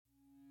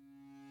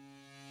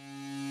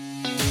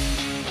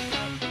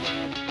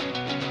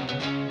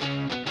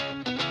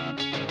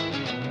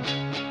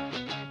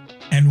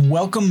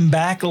Welcome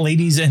back,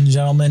 ladies and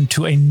gentlemen,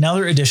 to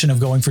another edition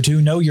of Going for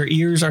Two. No, your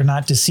ears are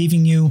not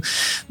deceiving you.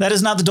 That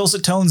is not the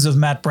dulcet tones of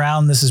Matt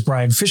Brown. This is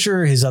Brian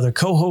Fisher, his other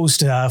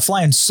co-host,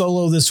 flying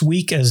solo this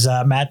week as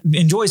Matt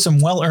enjoys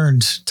some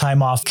well-earned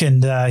time off,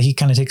 and he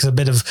kind of takes a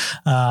bit of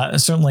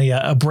certainly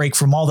a break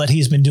from all that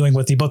he's been doing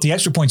with both the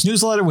Extra Points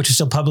newsletter, which is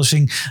still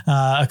publishing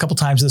a couple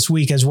times this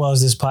week, as well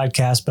as this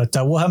podcast. But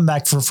we'll have him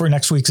back for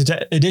next week's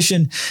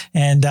edition,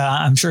 and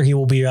I'm sure he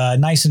will be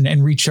nice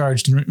and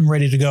recharged and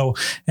ready to go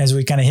as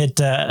we kind of hit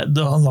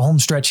the home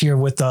stretch here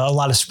with a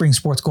lot of spring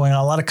sports going on,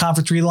 a lot of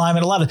conference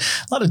realignment, a lot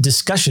of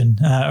discussion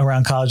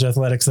around college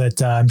athletics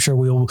that I'm sure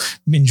we will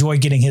enjoy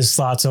getting his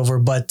thoughts over.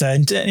 But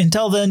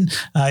until then,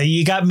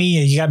 you got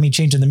me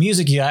changing the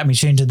music, you got me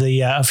changing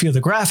a few of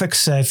the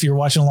graphics if you're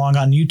watching along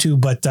on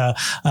YouTube. But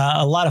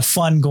a lot of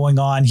fun going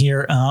on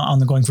here on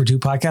the Going for Two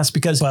podcast,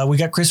 because we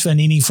got Chris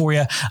Vannini for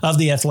you of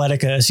The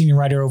Athletic, a senior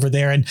writer over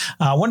there, and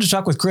I wanted to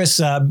talk with Chris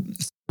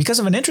because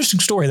of an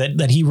interesting story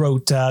that he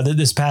wrote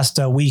this past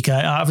week.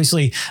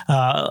 Obviously,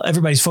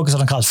 everybody's focused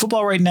on college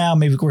football right now.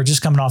 Maybe we're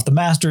just coming off the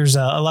Masters, a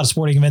lot of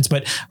sporting events,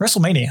 but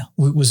WrestleMania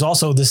was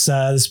also this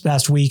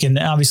past week, and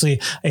obviously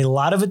a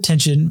lot of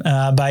attention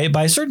by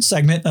a certain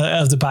segment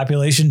of the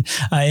population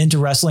into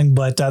wrestling.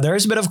 But there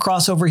is a bit of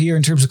crossover here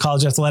in terms of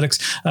college athletics.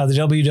 The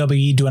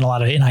WWE doing a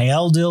lot of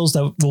NIL deals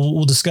that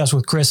we'll discuss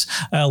with Chris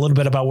a little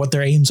bit about what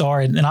their aims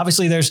are, and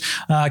obviously there's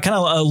kind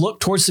of a look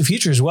towards the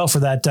future as well for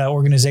that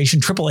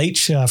organization. Triple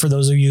H, for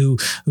those of you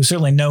who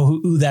certainly know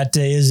who that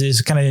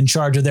is kind of in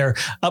charge of their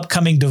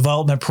upcoming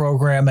development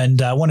program, and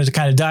wanted to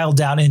kind of dial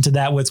down into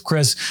that with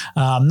Chris,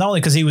 not only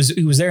because he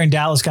was there in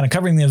Dallas kind of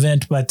covering the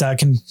event, but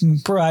can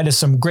provide us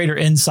some greater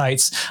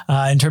insights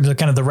in terms of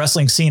kind of the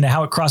wrestling scene and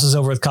how it crosses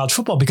over with college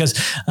football, because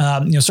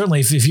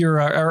certainly if you're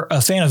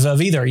a fan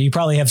of either, you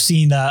probably have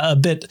seen a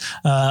bit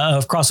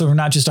of crossover,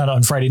 not just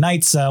on Friday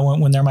nights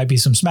when there might be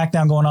some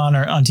SmackDown going on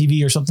or on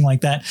TV or something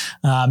like that.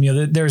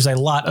 There's a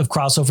lot of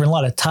crossover and a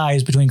lot of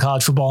ties between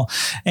college football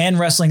and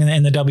wrestling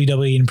and the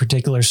WWE in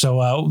particular.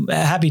 So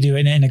happy to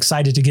and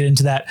excited to get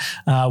into that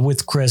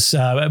with Chris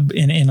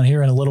in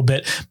here in a little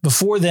bit.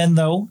 Before then,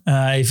 though,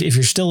 if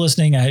you're still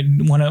listening, I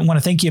want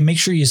to thank you. Make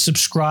sure you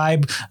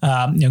subscribe.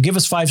 Give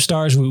us 5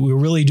 stars. We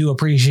really do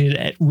appreciate it.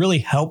 It really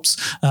helps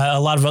a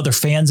lot of other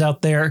fans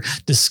out there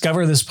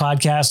discover this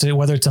podcast,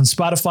 whether it's on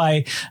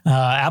Spotify,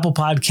 Apple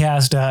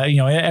Podcast.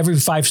 Every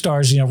 5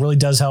 stars really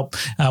does help.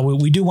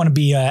 We do want to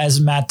be, as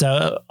Matt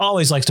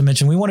always likes to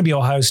mention, we want to be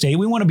Ohio State.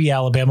 We want to be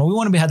Alabama. We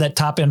want to have that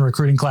top end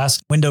recruiting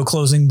class window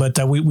closing, but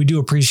we do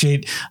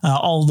appreciate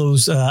all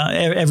those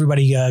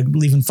everybody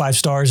leaving 5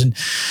 stars and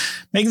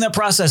making that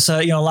process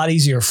a lot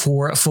easier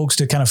for folks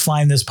to kind of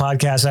find this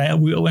podcast.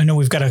 I know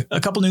we've got a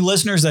couple new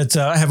listeners that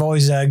have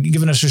always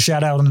given us a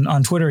shout out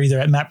on Twitter, either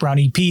at Matt Brown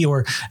EP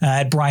or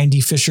at Brian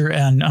D Fisher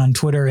on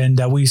Twitter, and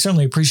we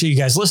certainly appreciate you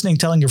guys listening,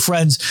 telling your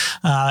friends,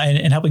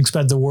 and helping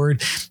spread the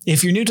word.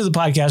 If you're new to the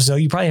podcast, though,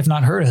 you probably have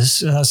not heard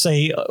us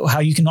say how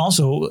you can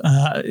also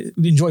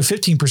enjoy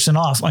 15%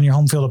 off on your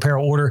home field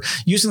apparel order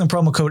using the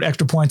promo code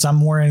Extra Points.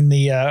 I'm wearing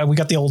we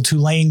got the old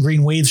Tulane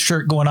Green Waves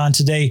shirt going on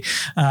today,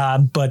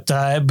 but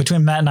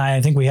between Matt and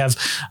I think we have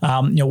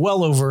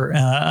well over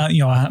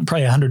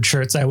probably 100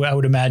 shirts, I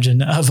would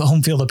imagine, of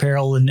home field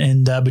apparel,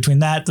 and between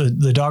that,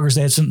 the Doggers,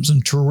 they had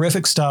some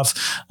terrific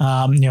stuff.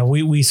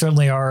 We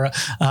certainly are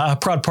a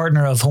proud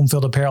partner of Home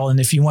Field Apparel, and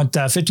if you want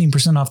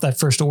 15% off that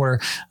first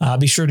order,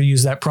 be sure to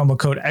use that promo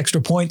code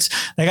Extra Points.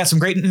 They got some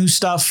great new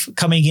stuff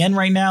coming in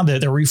right now.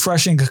 They're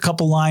refreshing a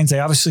couple lines. They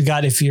obviously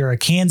got, if you're a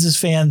Kansas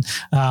fan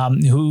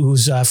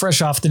who's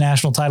fresh off the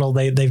national title,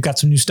 they've got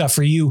some new stuff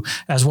for you,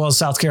 as well as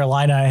South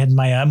Carolina. I had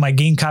my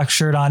Gamecock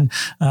shirt on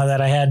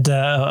that I had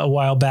a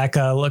while back,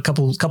 a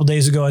couple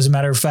days ago, as a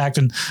matter of fact.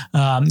 And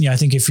I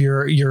think if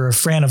you're a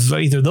fan of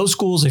either those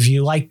schools, if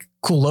you like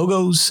cool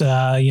logos,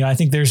 I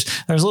think there's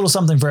a little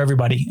something for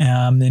everybody.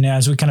 And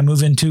as we kind of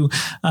move into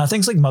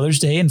things like Mother's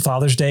Day and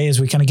Father's Day, as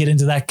we kind of get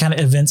into that kind of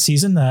event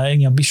season,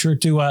 be sure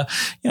to,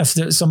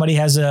 if somebody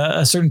has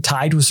a certain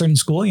tie to a certain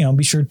school,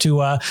 be sure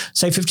to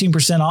say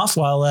 15% off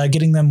while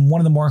getting them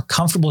one of the more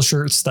comfortable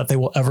shirts that they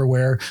will ever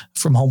wear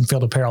from Home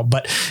Field Apparel.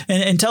 But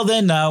until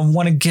then,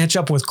 want to catch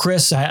up with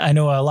Chris. I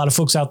know a lot of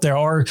folks out there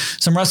are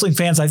some wrestling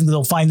fans. I think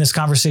they'll find this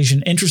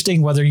conversation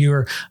interesting, whether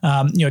you're,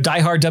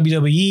 diehard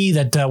WWE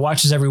that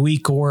watches every week,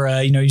 or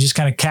you just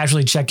kind of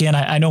casually check in.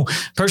 I know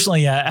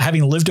personally,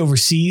 having lived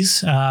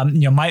overseas, my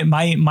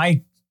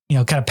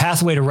kind of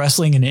pathway to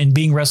wrestling and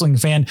being a wrestling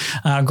fan,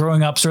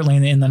 growing up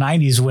certainly in the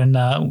 90s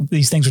when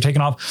these things were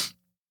taking off.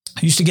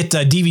 I used to get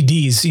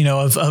DVDs,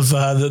 of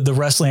the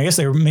wrestling. I guess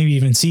they were maybe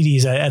even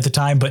CDs at the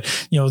time, but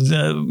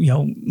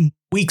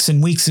weeks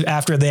and weeks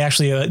after they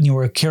actually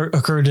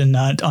occurred in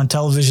on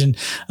television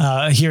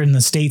here in the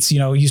States.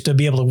 Used to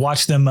be able to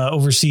watch them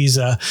overseas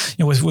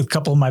with a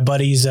couple of my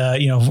buddies,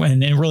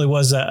 and it really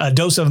was a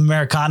dose of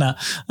Americana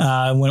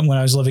when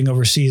I was living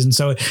overseas. And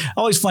so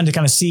always fun to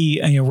kind of see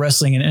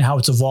wrestling and how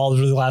it's evolved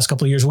over the last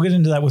couple of years. We'll get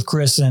into that with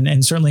Chris,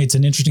 and certainly it's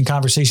an interesting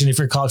conversation if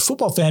you're a college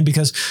football fan,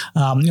 because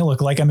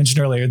look, like I mentioned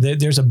earlier,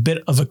 there's a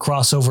bit of a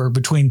crossover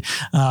between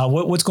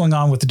what's going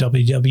on with the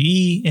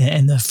WWE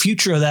and the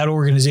future of that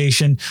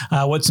organization.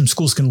 What some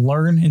schools can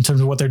learn in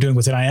terms of what they're doing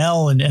with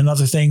NIL and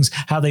other things,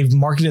 how they've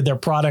marketed their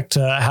product,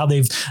 how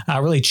they've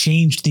really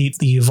changed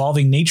the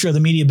evolving nature of the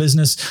media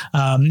business.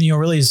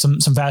 Really some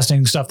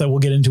fascinating stuff that we'll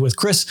get into with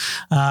Chris,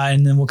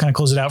 and then we'll kind of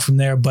close it out from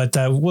there. But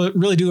we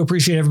really do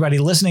appreciate everybody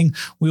listening.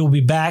 We will be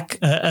back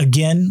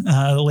again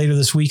later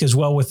this week as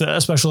well with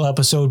a special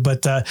episode.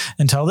 But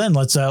until then,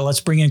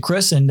 let's bring in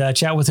Chris and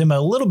chat with him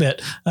a little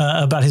bit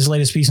about his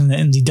latest piece in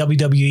the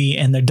WWE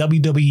and the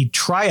WWE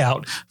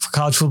tryout for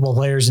college football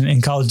players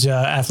and college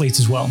athletes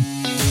as well.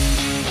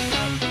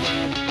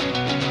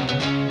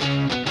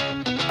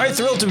 All right,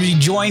 thrilled to be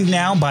joined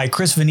now by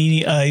Chris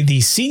Vannini,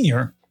 the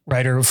senior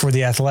writer for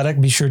The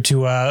Athletic. Be sure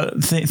to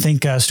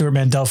thank Stuart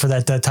Mandel for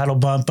that title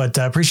bump, but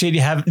appreciate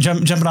you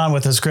jumping on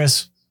with us,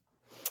 Chris.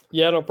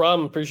 Yeah, no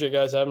problem. Appreciate you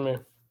guys having me.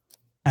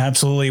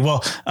 Absolutely.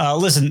 Well,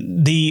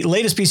 listen, the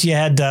latest piece you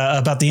had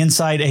about the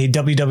inside a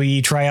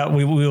WWE tryout,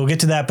 we will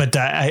get to that. But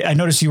I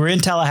noticed you were in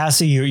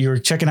Tallahassee. You were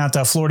checking out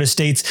Florida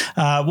State's.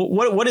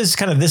 What is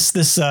kind of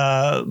this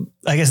I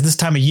guess this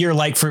time of year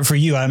like for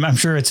you? I'm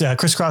sure it's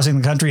crisscrossing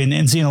the country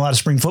and seeing a lot of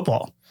spring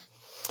football.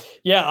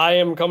 Yeah, I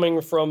am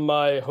coming from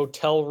my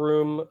hotel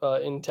room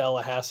in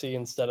Tallahassee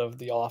instead of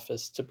the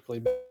office, typically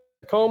back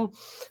home.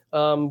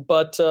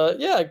 But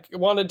I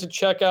wanted to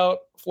check out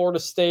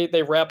Florida State.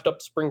 They wrapped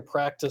up spring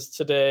practice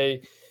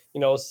today.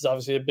 This is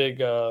obviously a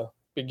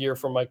big year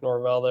for Mike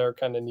Norvell. They're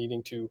kind of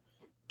needing to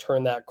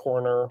turn that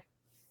corner,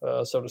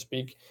 so to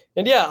speak.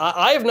 And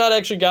I have not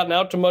actually gotten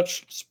out to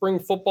much spring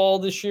football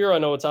this year. I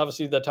know it's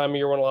obviously that time of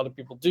year when a lot of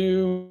people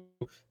do.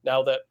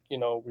 Now that,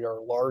 we are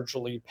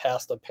largely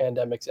past the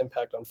pandemic's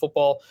impact on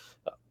football,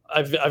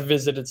 I've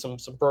visited some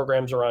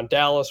programs around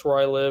Dallas where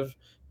I live.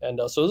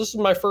 And so this is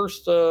my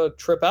first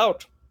trip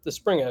out this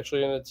spring,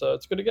 actually, and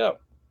it's good to go.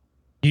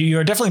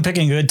 You're definitely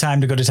picking a good time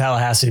to go to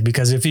Tallahassee,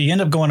 because if you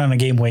end up going on a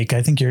game week,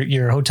 I think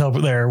your hotel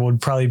there would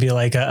probably be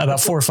like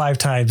about 4 or 5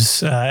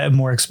 times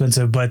more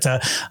expensive. But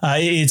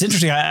it's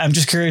interesting. I'm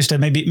just curious to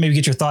maybe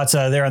get your thoughts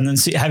there, and then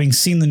having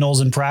seen the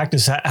Noles in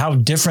practice, how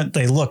different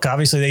they look.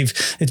 Obviously,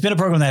 it's been a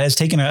program that has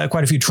taken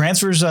quite a few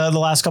transfers the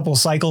last couple of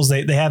cycles.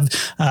 They have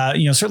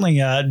certainly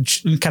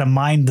kind of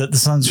mined the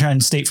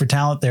Sunshine State for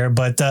talent there.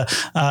 But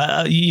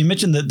you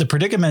mentioned the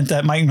predicament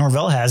that Mike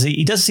Norvell has.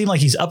 He does seem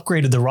like he's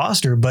upgraded the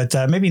roster, but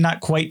maybe not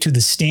quite to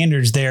the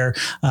standards there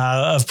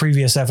of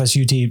previous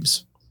FSU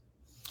teams.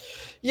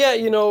 Yeah, they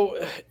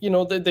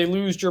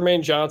lose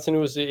Jermaine Johnson, who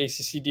was the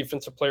ACC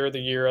Defensive Player of the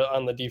Year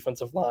on the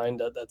defensive line.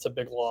 That's a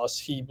big loss.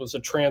 He was a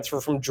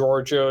transfer from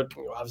Georgia,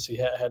 obviously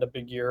had a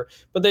big year.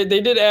 But they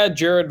did add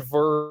Jared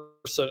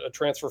Verse, a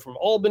transfer from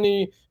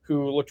Albany,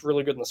 who looked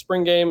really good in the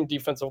spring game,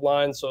 defensive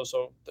line. So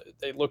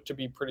they look to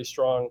be pretty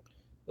strong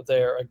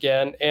there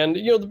again. And,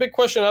 the big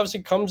question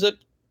obviously comes at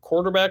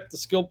quarterback, the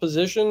skill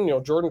position.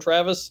 Jordan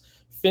Travis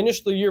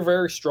finished the year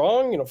very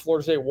strong.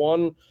 Florida State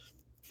won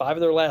 5 of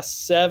their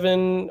last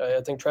 7.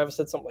 I think Travis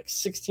had something like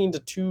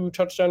 16-2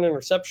 touchdown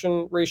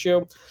interception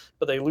ratio,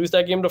 but they lose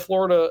that game to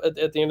Florida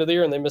at the end of the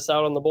year, and they miss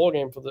out on the bowl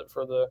game for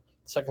the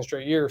second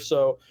straight year.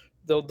 So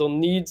they'll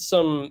need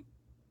some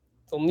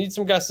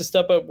guys to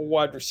step up,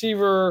 wide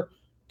receiver,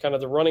 kind of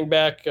the running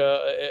back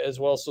as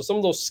well. So some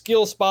of those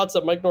skill spots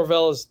that Mike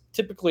Norvell has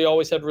typically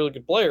always had really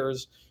good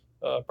players,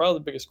 probably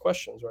the biggest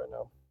questions right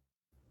now.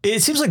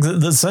 It seems like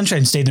the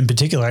Sunshine State in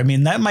particular, I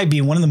mean, that might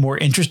be one of the more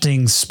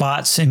interesting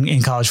spots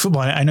in college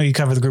football. I know you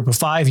cover the group of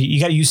 5.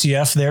 You got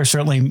UCF there,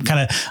 certainly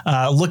kind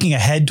of looking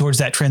ahead towards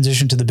that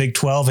transition to the Big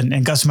 12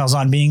 and Gus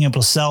Malzahn being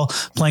able to sell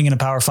playing in a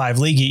Power 5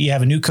 league. You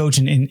have a new coach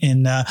in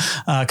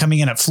coming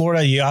in at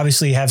Florida. You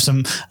obviously have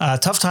some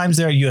tough times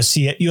there at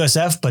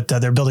USF, but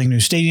they're building a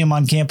new stadium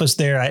on campus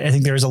there. I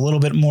think there's a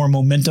little bit more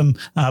momentum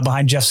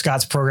behind Jeff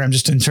Scott's program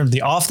just in terms of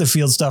the off the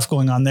field stuff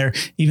going on there,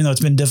 even though it's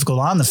been difficult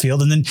on the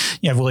field. And then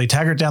you have Willie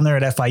Taggart down there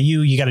at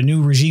FIU. You got a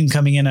new regime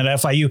coming in at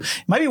FIU.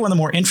 It might be one of the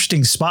more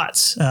interesting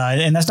spots.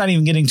 And that's not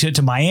even getting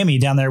to Miami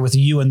down there with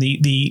you and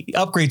the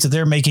upgrades that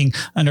they're making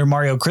under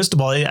Mario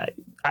Cristobal.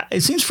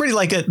 It seems pretty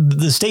like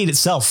the state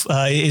itself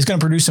is going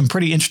to produce some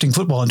pretty interesting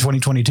football in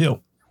 2022.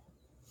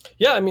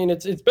 Yeah, I mean,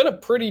 it's been a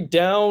pretty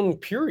down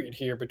period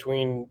here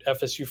between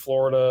FSU,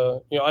 Florida.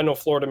 I know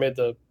Florida made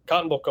the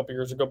Cotton Bowl a couple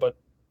years ago, but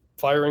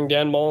firing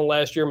Dan Mullen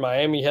last year,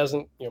 Miami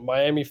hasn't.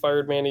 Miami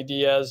fired Manny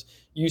Diaz.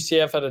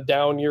 UCF had a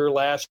down year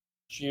last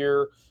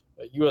year.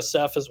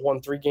 USF has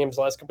won 3 games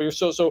the last couple of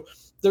years. So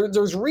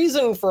there's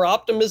reason for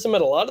optimism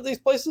at a lot of these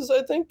places,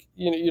 I think.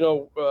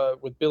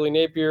 With Billy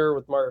Napier,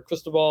 with Mario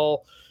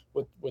Cristobal,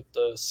 with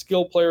the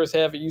skill players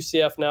have at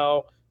UCF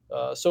now.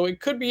 So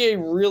it could be a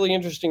really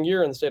interesting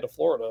year in the state of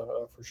Florida,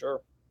 for sure.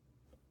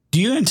 Do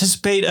you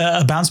anticipate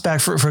a bounce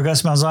back for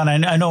Gus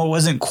Malzahn? I know it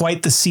wasn't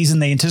quite the season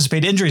they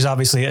anticipated. Injuries,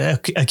 obviously, a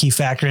key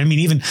factor. I mean,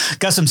 even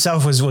Gus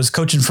himself was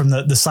coaching from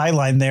the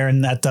sideline there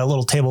in that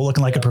little table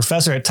looking like a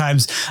professor at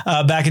times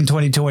back in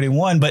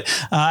 2021. But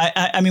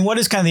I mean, what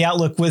is kind of the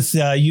outlook with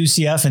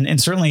UCF? And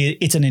certainly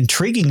it's an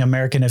intriguing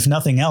American, if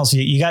nothing else.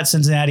 You got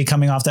Cincinnati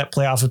coming off that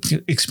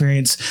playoff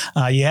experience.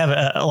 You have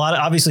a lot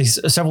of, obviously,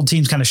 several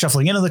teams kind of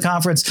shuffling into the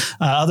conference,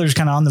 others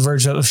kind of on the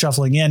verge of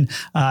shuffling in.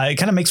 It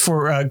kind of makes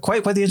for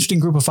quite the interesting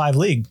group of 5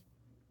 league.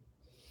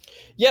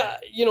 Yeah,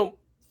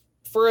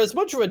 for as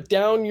much of a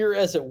down year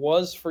as it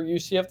was for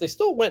UCF, they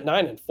still went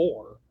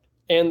 9-4,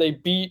 and they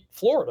beat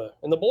Florida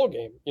in the bowl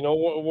game.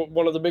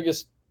 One of the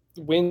biggest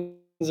wins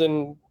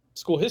in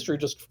school history,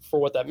 just for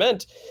what that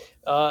meant.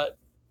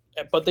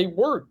 But they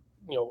were,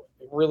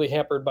 really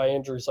hampered by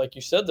injuries, like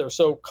you said there.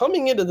 So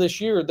coming into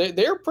this year,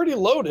 they're pretty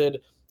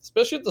loaded,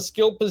 especially at the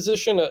skill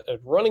position at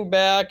running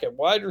back, at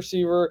wide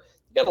receiver.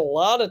 Got a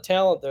lot of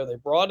talent there. They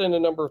brought in a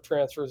number of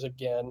transfers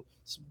again,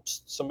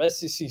 some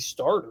SEC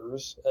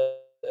starters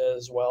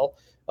as well.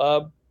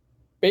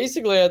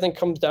 Basically, I think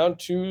comes down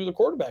to the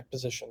quarterback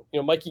position.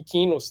 Mikey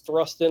Keene was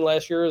thrust in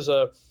last year as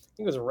I think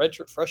it was a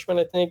redshirt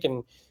freshman,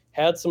 and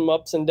had some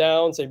ups and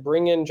downs. They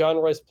bring in John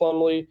Rice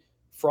Plumlee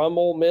from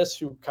Ole Miss,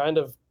 who kind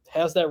of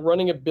has that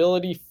running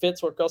ability,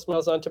 fits what Gus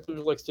Malzahn typically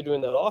likes to do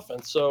in that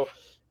offense. So,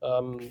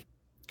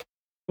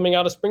 coming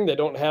out of spring, they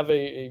don't have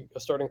a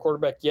starting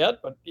quarterback yet,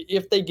 but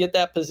if they get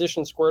that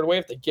position squared away,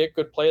 if they get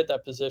good play at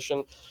that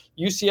position,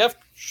 UCF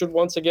should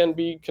once again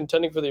be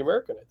contending for the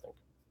American, I think.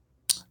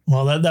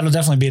 Well, that'll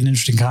definitely be an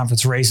interesting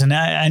conference race. And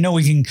I know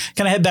we can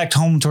kind of head back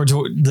home towards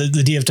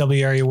the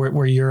DFW area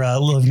where you're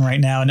living right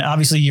now. And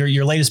obviously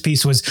your latest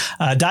piece was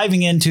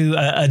diving into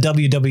a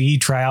WWE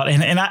tryout.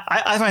 And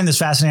I find this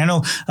fascinating. I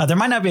know there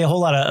might not be a whole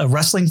lot of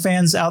wrestling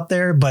fans out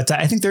there, but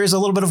I think there is a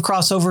little bit of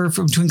crossover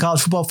between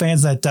college football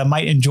fans that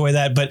might enjoy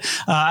that. But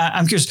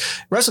I'm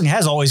curious, wrestling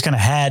has always kind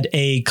of had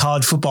a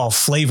college football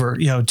flavor,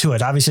 to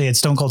it. Obviously, it's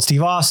Stone Cold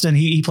Steve Austin.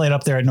 He played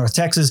up there at North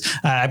Texas.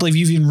 I believe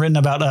you've even written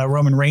about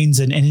Roman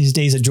Reigns and his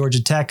days at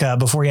Georgia Tech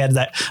before he had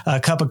that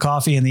cup of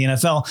coffee in the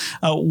NFL.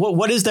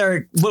 What is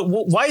there?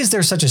 Why is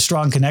there such a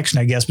strong connection,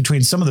 I guess,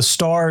 between some of the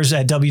stars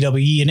at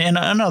WWE and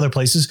other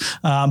places?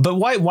 But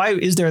why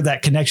is there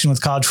that connection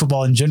with college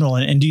football in general?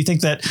 And do you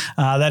think that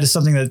that is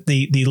something that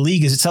the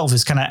league itself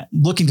is kind of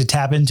looking to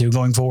tap into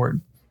going forward?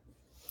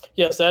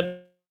 Yes,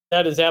 that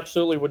is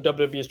absolutely what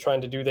WWE is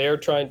trying to do.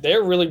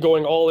 They're really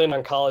going all in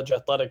on college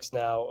athletics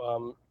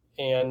now,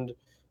 and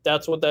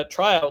that's what that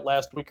tryout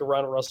last week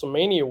around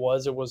WrestleMania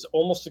was. It was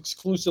almost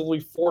exclusively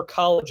for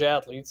college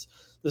athletes.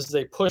 This is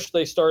a push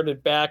they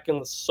started back in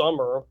the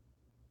summer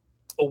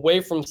away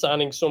from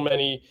signing so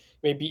many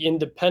maybe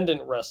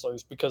independent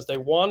wrestlers, because they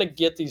want to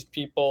get these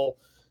people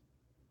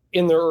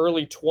in their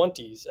early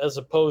 20s, as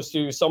opposed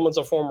to someone's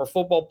a former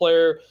football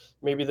player.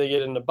 Maybe they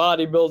get into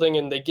bodybuilding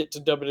and they get to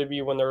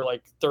WWE when they're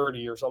like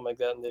 30 or something like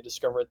that, and they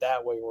discover it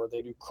that way, or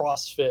they do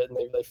CrossFit and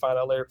they find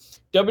out later.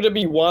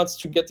 WWE wants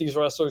to get these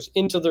wrestlers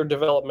into their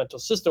developmental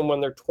system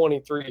when they're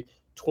 23,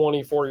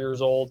 24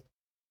 years old.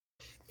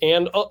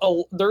 And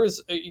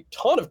there's a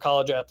ton of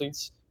college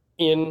athletes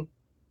in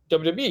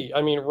WWE.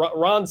 I mean,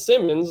 Ron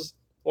Simmons,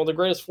 one of the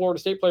greatest Florida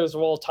State players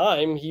of all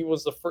time, he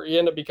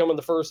ended up becoming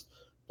the first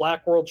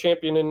Black world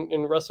champion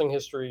in wrestling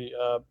history.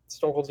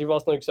 Stone Cold Steve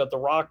Austin, like said, The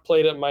Rock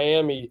played at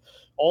Miami.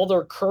 All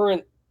their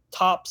current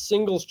top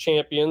singles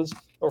champions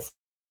are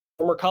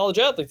former college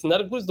athletes, and that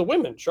includes the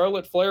women.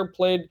 Charlotte Flair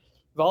played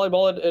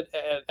volleyball at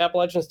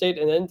Appalachian State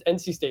and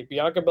NC State.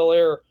 Bianca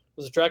Belair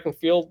was a track and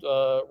field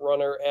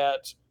runner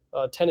at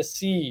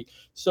Tennessee.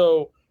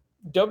 So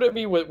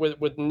WWE,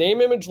 with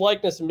name, image,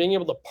 likeness, and being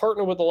able to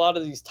partner with a lot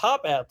of these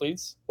top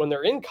athletes when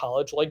they're in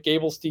college, like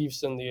Gable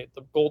Steveson,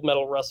 the gold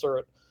medal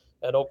wrestler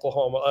at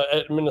Oklahoma,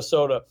 at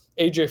Minnesota,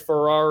 AJ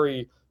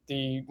Ferrari,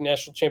 the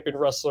national champion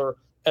wrestler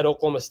at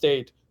Oklahoma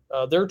State.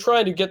 They're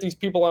trying to get these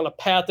people on a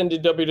path into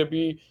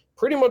WWE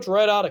pretty much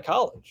right out of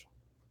college.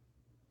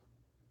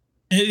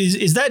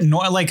 Is that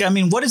like, I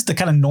mean, what is the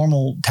kind of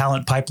normal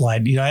talent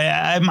pipeline?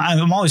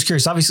 I'm always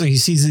curious. Obviously, he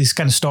sees these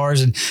kind of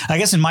stars, and I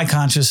guess in my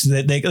conscious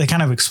that they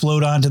kind of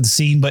explode onto the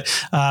scene. But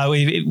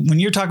when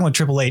you're talking with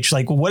Triple H,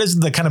 like, what is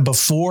the kind of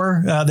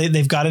before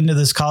they've got into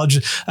this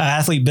college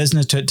athlete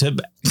business to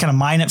kind of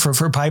mine it for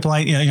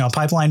pipeline,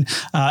 pipeline,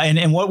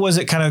 and what was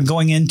it kind of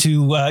going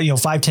into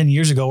 5-10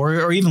 years ago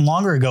or even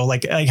longer ago?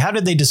 Like how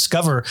did they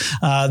discover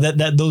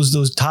that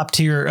those top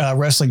tier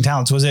wrestling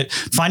talents? Was it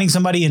finding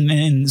somebody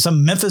in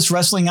some Memphis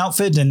wrestling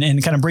outfit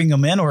and kind of bring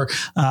them in, or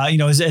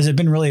has it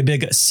been really a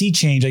big sea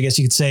change, I guess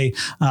you could say,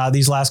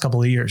 these last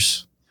couple of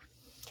years?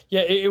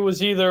 Yeah, it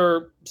was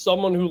either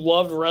someone who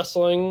loved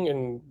wrestling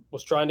and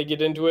was trying to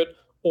get into it,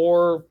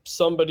 or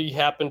somebody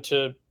happened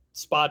to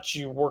spot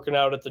you working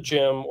out at the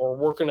gym or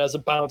working as a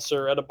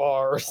bouncer at a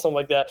bar or something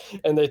like that,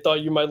 and they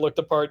thought you might look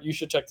the part. You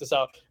should check this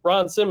out.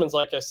 Ron Simmons,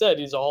 like I said,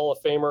 he's a Hall of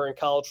Famer in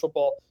college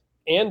football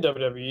and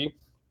WWE.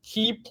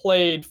 He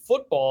played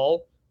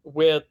football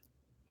with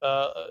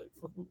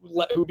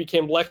who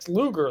became Lex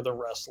Luger, the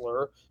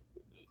wrestler.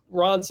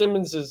 Ron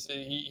Simmons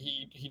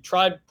he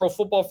tried pro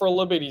football for a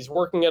little bit. He's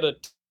working at a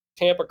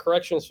Tampa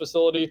Corrections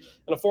Facility,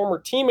 and a former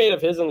teammate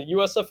of his in the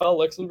USFL,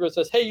 Lex Luger,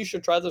 says, "Hey, you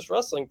should try this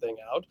wrestling thing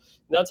out."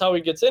 And that's how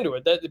he gets into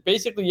it. That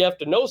basically you have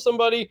to know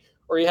somebody,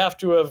 or you have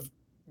to have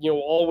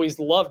always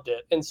loved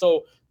it. And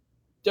so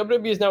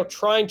WWE is now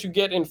trying to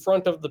get in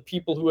front of the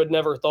people who had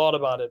never thought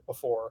about it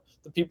before,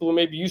 the people who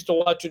maybe used to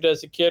watch it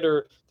as a kid,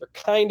 or they're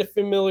kind of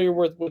familiar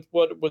with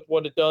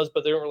what it does,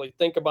 but they don't really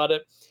think about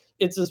it.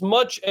 It's as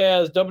much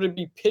as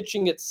WWE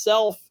pitching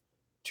itself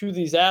to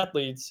these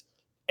athletes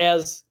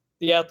as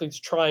the athletes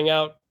trying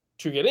out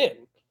to get in,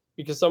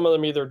 because some of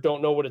them either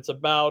don't know what it's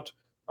about,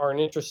 aren't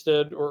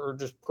interested, or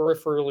just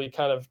peripherally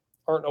kind of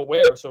aren't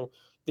aware. So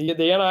the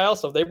NIL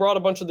stuff, they brought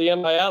a bunch of the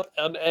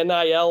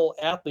NIL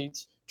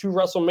athletes to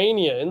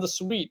WrestleMania in the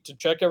suite to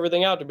check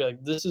everything out, to be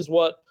like, this is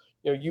what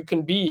you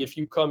can be if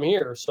you come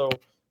here. So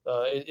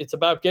it's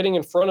about getting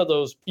in front of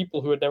those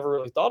people who had never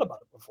really thought about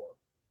it before.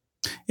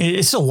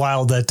 It's so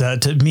wild that,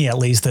 to me at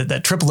least,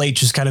 that Triple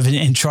H is kind of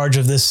in charge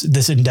of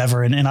this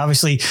endeavor, and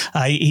obviously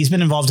he's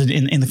been involved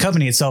in the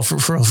company itself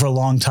for a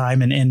long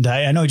time, and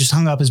I know he just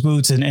hung up his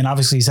boots, and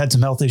obviously he's had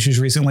some health issues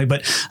recently.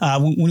 But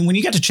when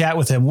you get to chat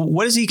with him,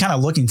 what is he kind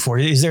of looking for?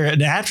 Is there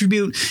an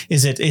attribute?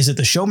 Is it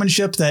the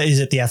showmanship? Is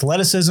it the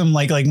athleticism?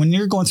 Like when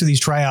you're going through these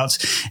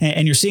tryouts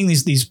and you're seeing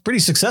these pretty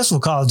successful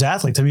college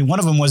athletes. I mean, one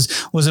of them was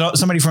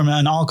somebody from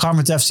an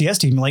all-conference FCS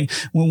team. Like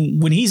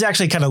when he's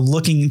actually kind of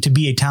looking to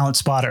be a talent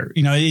spotter.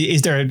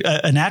 Is there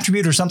an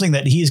attribute or something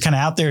that he's kind of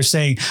out there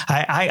saying,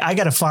 I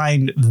got to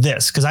find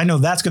this, because I know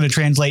that's going to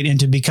translate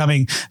into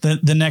becoming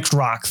the next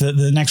Rock,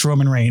 the next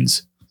Roman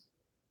Reigns?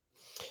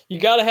 You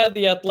got to have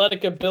the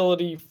athletic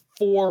ability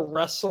for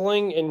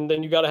wrestling, and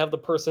then you got to have the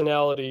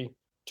personality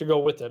to go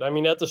with it. I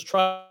mean, at this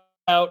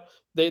tryout,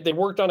 they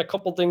worked on a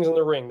couple things in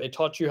the ring. They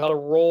taught you how to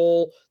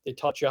roll. They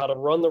taught you how to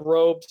run the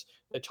ropes.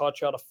 They taught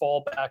you how to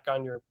fall back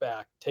on your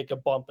back, take a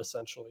bump,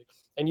 essentially.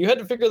 And you had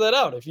to figure that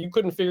out. If you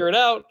couldn't figure it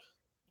out,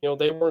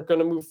 they weren't going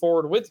to move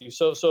forward with you.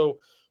 So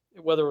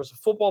whether it was a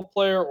football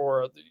player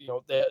or,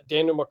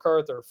 Daniel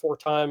MacArthur,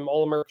 4-time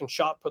All-American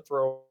shot put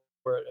thrower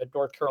at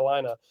North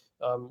Carolina,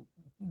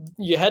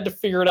 you had to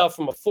figure it out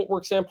from a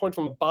footwork standpoint,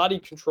 from a body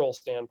control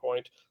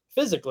standpoint,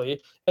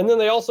 physically. And then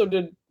they also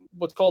did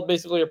what's called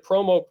basically a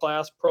promo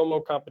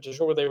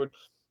competition, where they would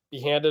be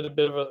handed a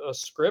bit of a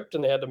script,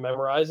 and they had to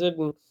memorize it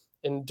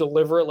and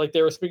deliver it like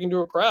they were speaking to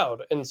a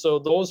crowd. And so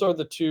those are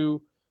the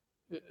two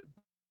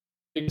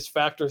biggest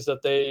factors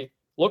that they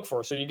look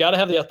for. So you got to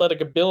have the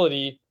athletic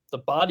ability, the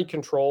body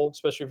control,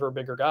 especially for a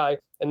bigger guy,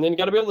 and then you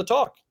got to be able to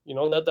talk.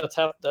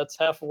 That's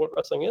half of what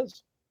wrestling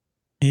is.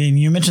 And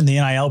you mentioned the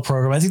NIL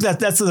program. I think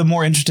that's the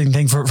more interesting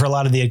thing for a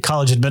lot of the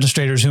college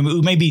administrators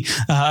who maybe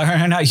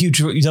are not huge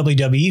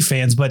WWE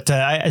fans, but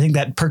I think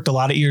that perked a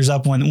lot of ears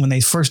up when they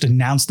first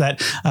announced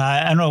that.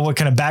 I don't know what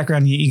kind of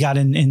background you got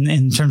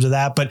in terms of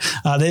that, but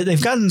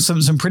they've gotten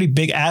some pretty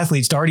big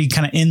athletes already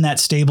kind of in that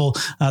stable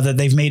that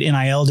they've made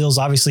NIL deals.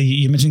 Obviously,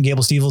 you mentioned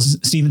Gable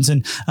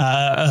Stevenson,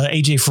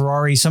 AJ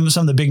Ferrari, some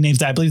of the big names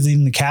that I believe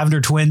even the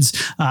Cavender twins,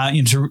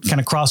 to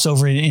kind of cross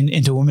over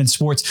into women's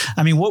sports.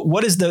 I mean,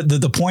 what is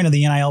the point of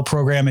the NIL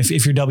program if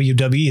you're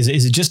WWE? Is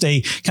it just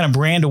a kind of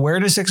brand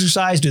awareness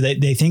exercise? Do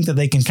they think that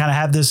they can kind of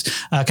have this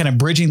kind of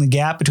bridging the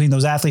gap between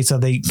those athletes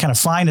that they kind of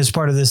find as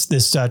part of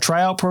this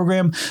tryout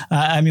program?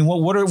 I mean,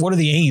 what are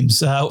the aims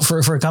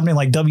for a company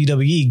like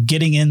WWE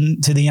getting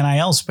into the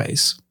NIL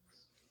space?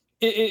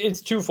 It's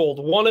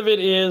twofold. One of it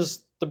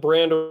is the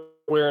brand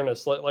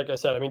awareness. Like I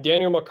said, I mean,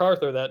 Daniel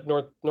MacArthur, that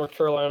North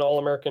Carolina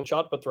All-American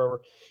shot put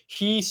thrower,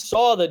 he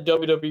saw that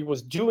WWE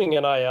was doing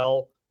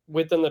NIL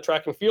within the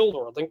track and field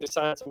world. I think they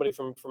signed somebody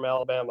from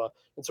Alabama.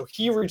 And so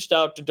he reached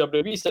out to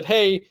WWE, said,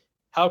 "Hey,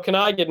 how can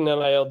I get an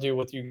NIL deal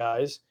with you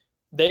guys?"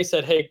 They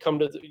said, "Hey, come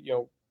to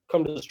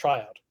this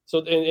tryout." So,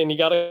 and he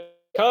got a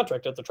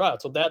contract at the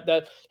tryout. So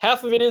that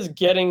half of it is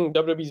getting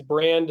WWE's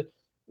brand,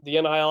 the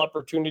NIL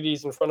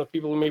opportunities in front of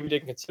people who maybe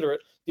didn't consider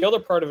it. The other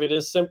part of it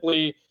is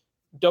simply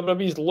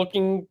WWE's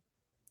looking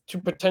to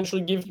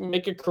potentially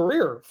make a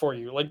career for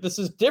you. Like, this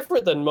is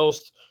different than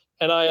most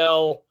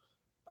NIL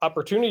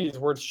opportunities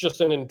where it's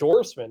just an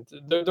endorsement.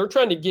 They're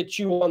trying to get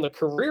you on the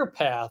career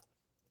path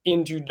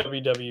into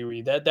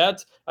WWE.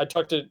 That's I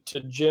talked to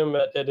Jim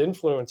at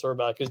Influencer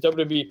about, because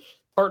WWE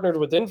partnered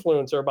with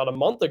Influencer about a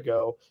month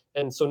ago,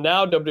 and so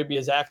now WWE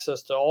has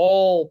access to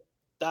all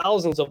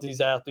thousands of these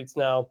athletes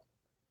now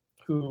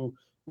who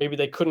maybe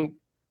they couldn't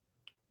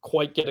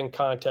quite get in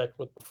contact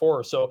with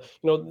before. So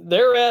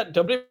they're at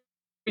WWE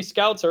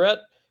scouts are at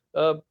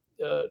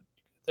the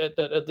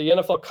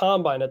NFL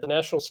Combine, at the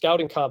National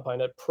Scouting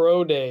Combine, at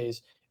Pro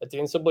Days, at the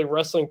NCAA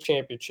Wrestling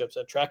Championships,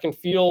 at track and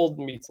field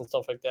meets and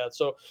stuff like that.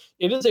 So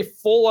it is a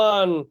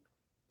full-on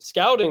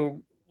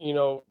scouting,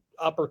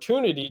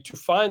 opportunity to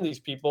find these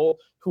people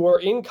who are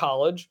in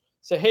college,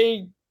 say,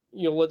 "Hey,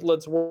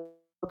 let's work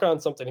on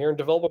something here and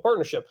develop a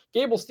partnership."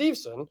 Gable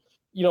Stevenson,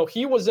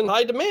 he was in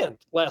high demand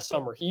last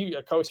summer. He,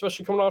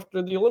 especially coming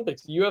after the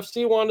Olympics, the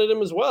UFC wanted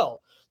him as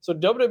well. So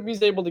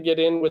WWE's able to get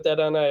in with that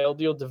NIL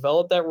deal,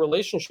 develop that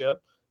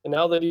relationship. And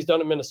now that he's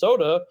done it in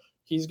Minnesota,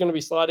 he's going to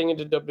be sliding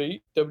into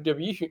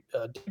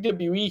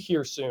WWE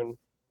here soon,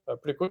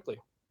 pretty quickly.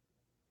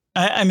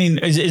 I mean,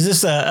 is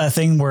this a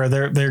thing where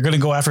they're going to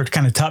go after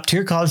kind of top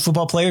tier college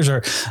football players,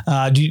 or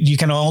do you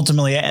kind of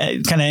ultimately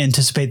kind of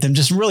anticipate them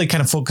just really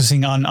kind of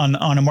focusing on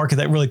a market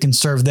that really can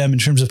serve them in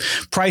terms of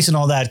price and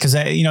all that? Because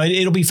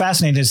it'll be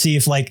fascinating to see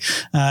if like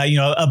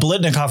a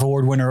Biletnikoff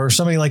Award winner or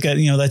somebody like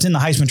that's in the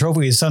Heisman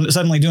Trophy is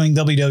suddenly doing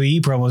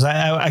WWE promos.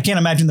 I can't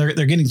imagine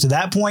they're getting to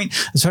that point,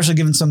 especially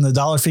given some of the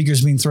dollar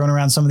figures being thrown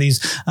around some of these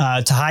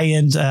to high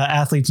end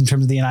athletes in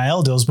terms of the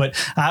NIL deals. But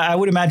I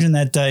would imagine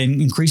that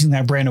increasing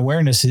that brand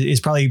awareness is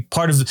probably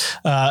part of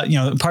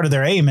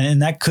their aim,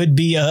 and that could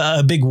be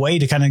a big way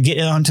to kind of get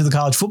onto the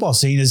college football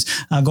scene is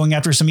going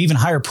after some even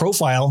higher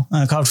profile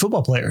college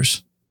football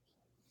players.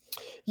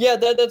 Yeah,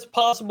 that's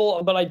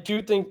possible, but I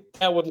do think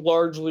that would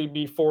largely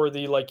be for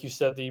the, like you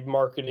said, the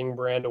marketing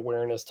brand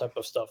awareness type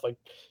of stuff. Like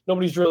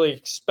nobody's really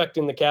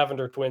expecting the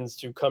Cavender twins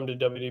to come to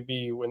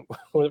WWE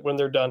when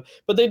they're done,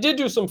 but they did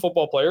do some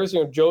football players.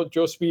 Joe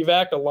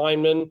Spivak, a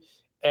lineman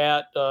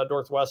at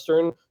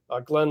Northwestern,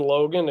 Glenn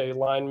Logan, a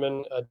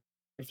lineman.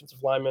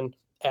 Defensive lineman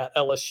at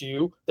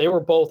LSU.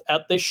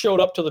 They showed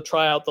up to the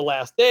tryout the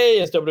last day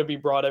as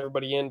WWE brought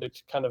everybody in to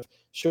kind of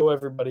show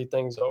everybody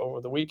things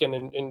over the weekend.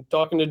 And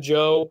talking to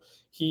Joe,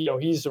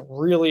 he's a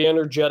really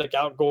energetic,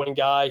 outgoing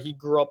guy. He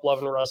grew up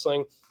loving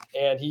wrestling,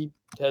 and he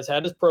has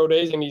had his pro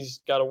days, and he's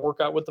got to work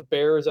out with the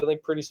Bears, I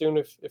think, pretty soon,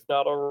 if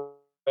not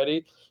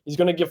already. He's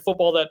going to give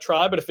football that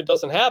try, but if it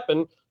doesn't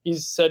happen,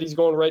 he's said he's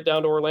going right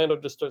down to Orlando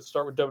just to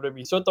start with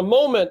WWE. So at the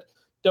moment,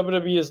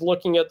 WWE is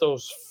looking at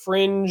those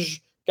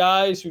fringe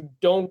guys who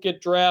don't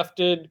get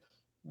drafted,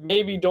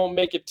 maybe don't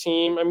make a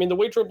team. I mean, the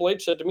way Triple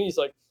H said to me, he's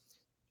like,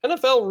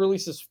 NFL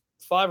releases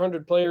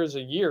 500 players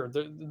a year.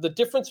 The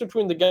difference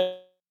between the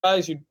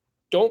guys who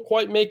don't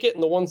quite make it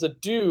and the ones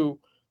that do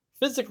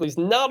physically is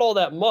not all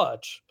that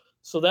much.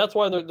 So that's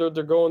why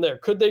they're going there.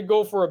 Could they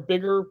go for a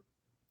bigger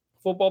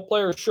football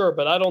player? Sure,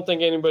 but I don't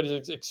think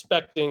anybody's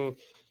expecting,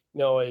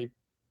 a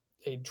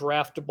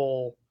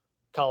draftable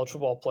college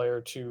football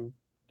player to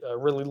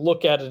really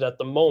look at it at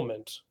the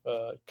moment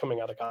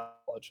coming out of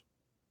college.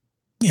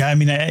 Yeah, I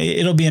mean,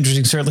 it'll be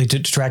interesting certainly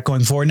to track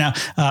going forward. Now,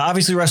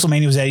 obviously,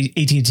 WrestleMania was at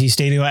AT&T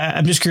Stadium.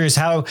 I'm just curious,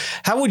 how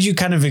would you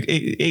kind of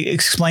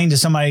explain to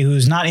somebody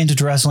who's not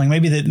into wrestling,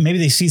 maybe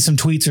they see some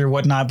tweets or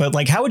whatnot, but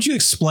like, how would you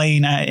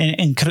explain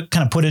and kind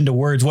of put into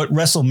words what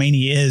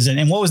WrestleMania is,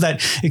 and what was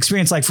that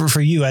experience like for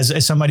you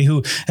as somebody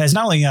who has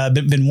not only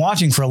been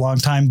watching for a long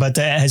time, but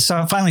has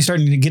finally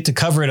starting to get to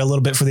cover it a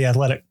little bit for The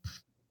Athletic?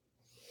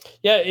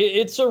 Yeah,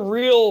 it's a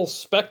real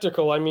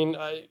spectacle. I mean,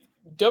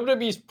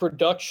 WWE's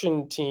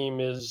production team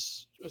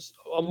is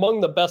among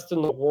the best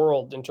in the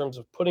world in terms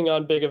of putting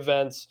on big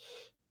events,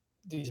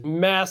 these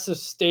massive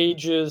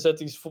stages at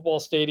these football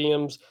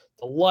stadiums,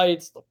 the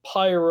lights, the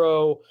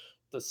pyro,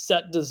 the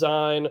set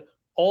design,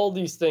 all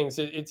these things.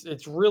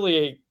 It's really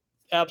a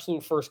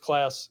absolute first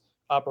class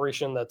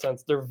operation in that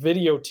sense. Their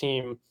video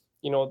team,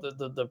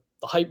 the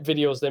hype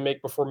videos they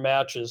make before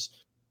matches,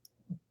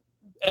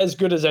 as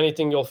good as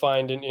anything you'll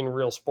find in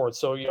real sports.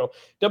 So,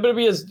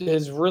 WWE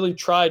has really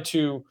tried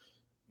to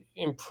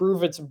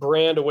improve its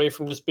brand away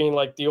from just being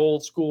like the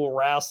old school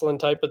wrestling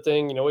type of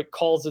thing. It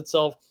calls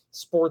itself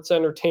sports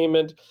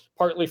entertainment,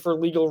 partly for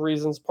legal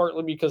reasons,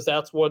 partly because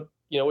that's what,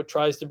 it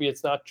tries to be.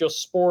 It's not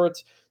just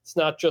sports. It's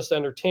not just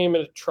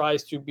entertainment. It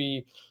tries to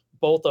be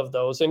both of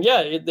those. And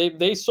yeah,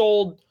 they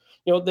sold,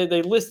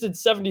 they listed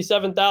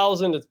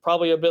 77,000. It's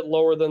probably a bit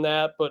lower than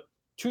that, but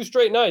 2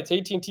 straight nights,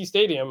 AT&T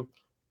Stadium,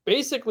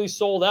 basically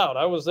sold out.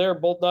 I was there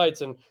both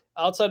nights, and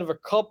outside of a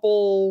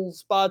couple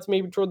spots,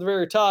 maybe toward the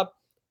very top,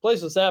 the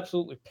place was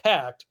absolutely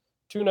packed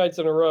 2 nights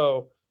in a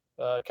row.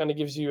 Kind of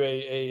gives you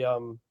a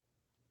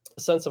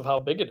sense of how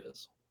big it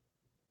is.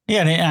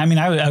 Yeah, I mean,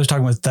 I was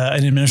talking with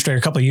an administrator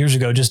a couple of years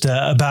ago just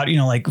about,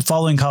 like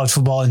following college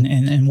football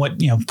and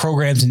what,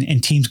 programs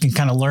and teams can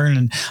kind of learn.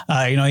 And,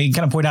 you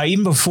kind of point out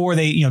even before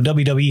they,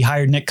 WWE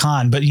hired Nick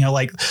Khan, but,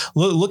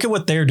 look at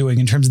what they're doing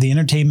in terms of the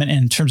entertainment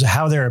and in terms of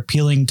how they're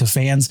appealing to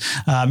fans.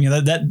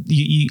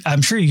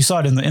 I'm sure you saw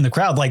it in the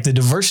crowd, like the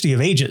diversity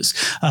of ages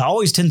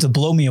always tend to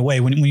blow me away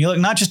when you look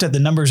not just at the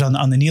numbers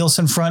on the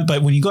Nielsen front,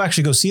 but when you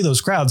actually go see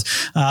those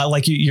crowds,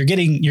 like you're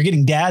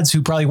getting dads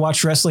who probably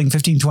watched wrestling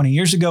 15, 20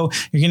 years ago.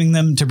 You're getting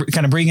them to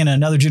kind of bring in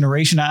another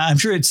generation. I'm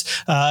sure it's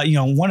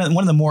one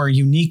of the more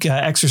unique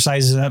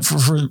exercises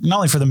for not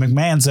only for the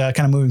McMahons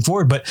kind of moving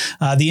forward, but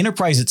the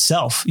enterprise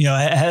itself.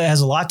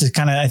 Has a lot to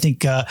kind of I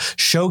think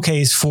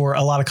showcase for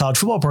a lot of college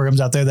football programs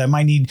out there that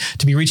might need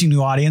to be reaching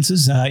new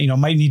audiences.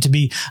 Might need to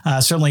be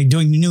certainly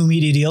doing new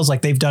media deals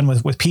like they've done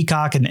with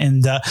Peacock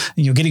and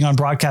getting on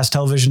broadcast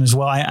television as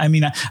well. I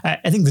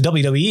think the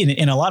WWE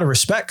in a lot of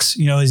respects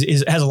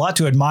has a lot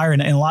to admire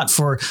and a lot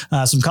for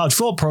some college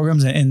football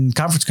programs and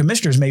conference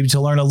commissioners maybe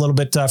to learn a little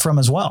bit from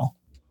as well.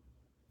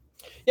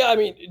 Yeah, I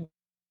mean,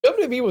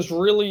 WWE was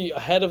really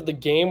ahead of the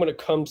game when it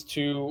comes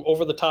to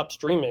over-the-top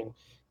streaming.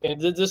 And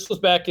this was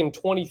back in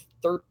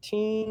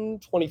 2013,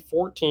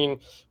 2014,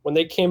 when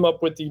they came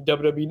up with the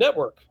WWE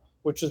Network.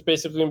 which is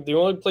basically the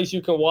only place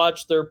you can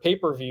watch their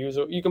pay-per-views.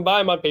 You can buy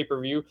them on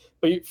pay-per-view,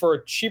 but for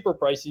a cheaper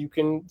price, you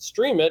can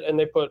stream it, and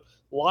they put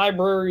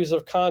libraries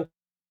of content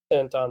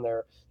on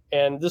there.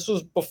 And this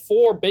was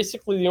before,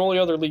 basically the only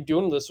other league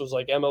doing this was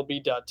like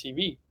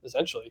MLB.TV,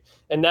 essentially.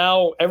 And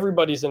now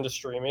everybody's into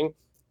streaming.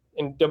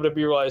 And WWE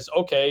realized,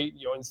 okay,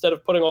 instead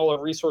of putting all our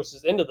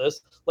resources into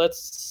this, let's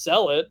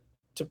sell it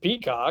to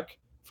Peacock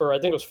for, I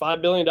think it was $5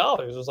 billion.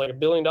 It was like $1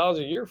 billion a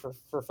year for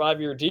a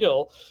 5-year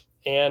deal.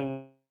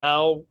 And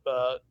now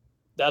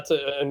that's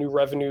a new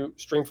revenue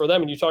stream for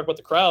them. And you talk about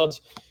the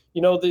crowds,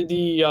 the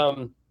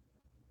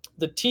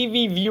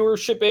TV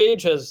viewership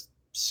age has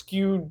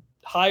skewed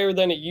higher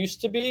than it used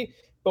to be.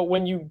 But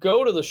when you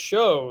go to the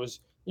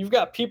shows, you've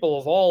got people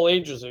of all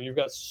ages there. You've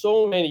got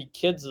so many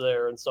kids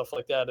there and stuff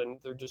like that. And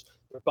they're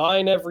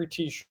buying every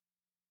T-shirt.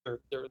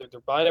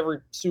 They're buying every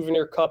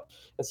souvenir cup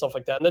and stuff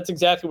like that. And that's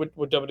exactly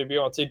what WWE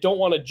wants. They don't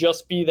want to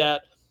just be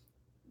that,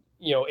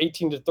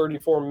 18 to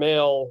 34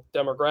 male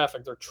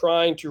demographic. They're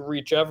trying to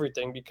reach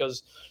everything,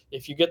 because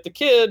if you get the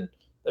kid,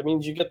 that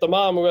means you get the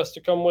mom who has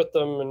to come with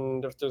them,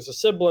 and if there's a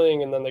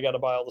sibling, and then they got to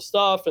buy all the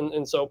stuff,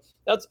 and so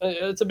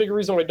it's a big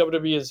reason why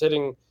WWE is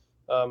hitting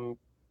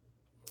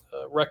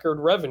record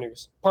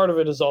revenues. Part of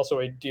it is also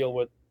a deal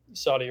with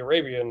Saudi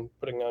Arabia and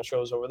putting on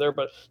shows over there,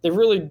 but they've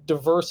really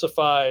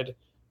diversified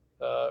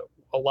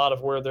a lot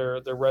of where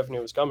their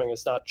revenue is coming.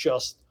 It's not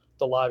just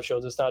the live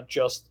shows. It's not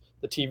just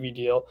the TV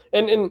deal.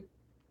 And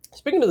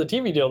speaking of the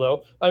TV deal,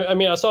 though, I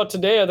mean, I saw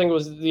today, I think it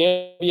was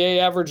the NBA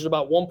averaged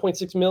about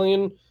 1.6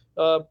 million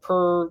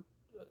per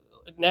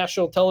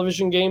national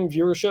television game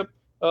viewership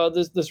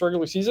this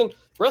regular season.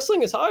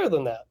 Wrestling is higher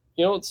than that.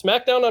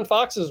 SmackDown on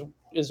Fox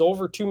is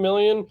over 2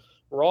 million.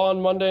 Raw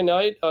on Monday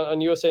night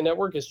on USA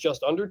Network is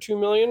just under 2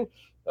 million.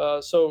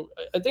 So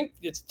I think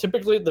it's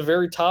typically at the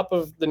very top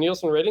of the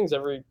Nielsen ratings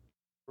every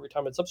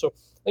time it's up. So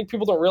I think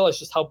people don't realize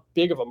just how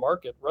big of a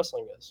market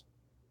wrestling is.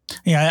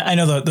 Yeah, I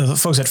know the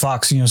folks at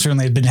Fox,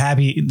 certainly have been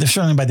happy. They're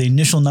certainly by the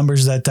initial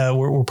numbers that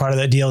were part of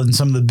that deal and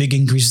some of the big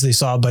increases they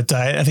saw. But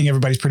I think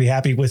everybody's pretty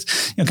happy with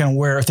kind of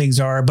where things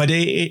are. But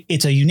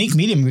it's a unique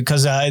medium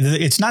because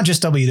it's not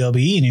just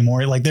WWE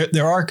anymore. Like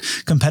there are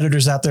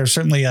competitors out there.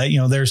 Certainly,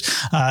 there's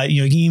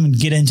you can even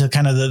get into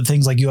kind of the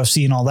things like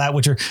UFC and all that,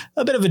 which are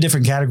a bit of a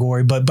different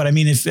category. But I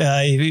mean, if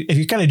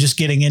you're kind of just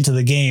getting into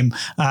the game,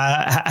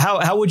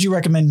 how would you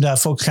recommend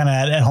folks kind of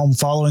at home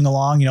following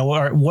along?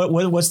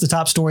 What's the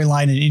top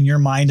storyline in your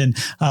mind, and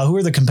who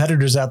are the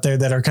competitors out there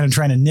that are kind of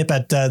trying to nip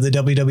at the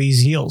WWE's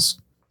heels?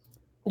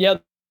 Yeah,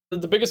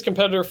 the biggest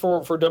competitor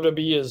for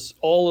WWE is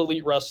All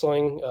Elite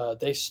Wrestling.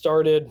 They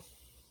started,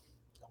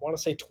 I want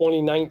to say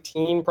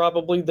 2019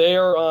 probably. They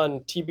are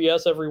on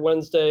TBS every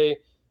Wednesday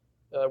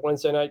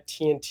night,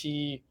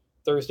 TNT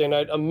Thursday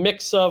night, a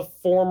mix of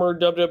former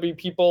WWE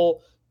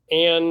people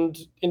and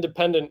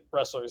independent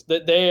wrestlers.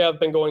 They have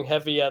been going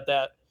heavy at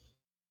that,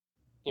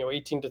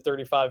 18 to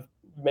 35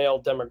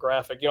 male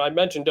demographic. I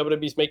mentioned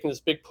WWE's making this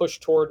big push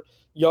toward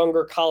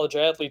younger college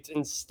athletes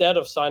instead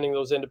of signing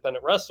those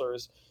independent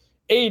wrestlers.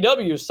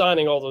 AEW is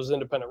signing all those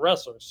independent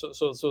wrestlers.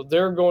 So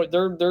they're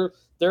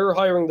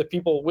hiring the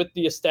people with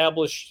the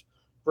established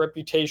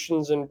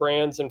reputations and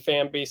brands and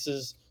fan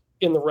bases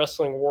in the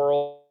wrestling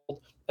world.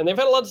 And they've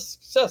had a lot of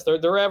success.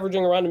 They're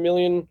averaging around a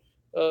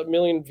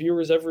million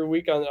viewers every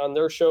week on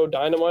their show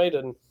Dynamite,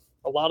 and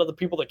a lot of the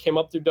people that came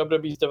up through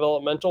WWE's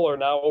developmental are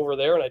now over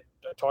there. And I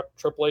talked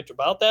to Triple H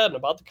about that and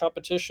about the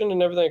competition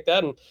and everything like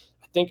that. And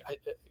I think I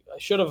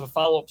should have a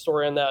follow-up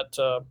story on that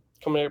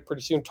coming up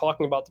pretty soon,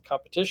 talking about the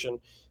competition.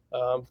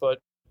 But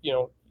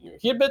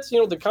he admits,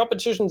 the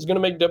competition is going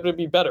to make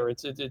WWE better.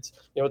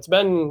 It's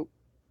been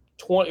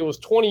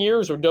 20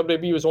 years where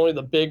WWE was only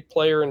the big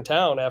player in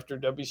town after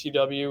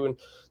WCW and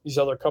these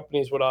other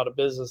companies went out of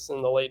business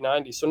in the late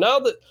 90s. So now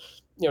that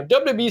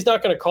WWE's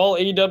not going to call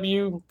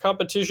AEW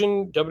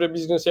competition.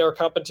 WWE's going to say our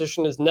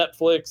competition is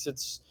Netflix.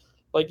 It's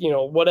like,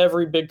 what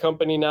every big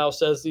company now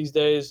says these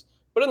days.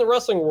 But in the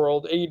wrestling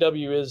world,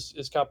 AEW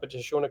is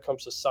competition when it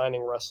comes to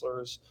signing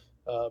wrestlers,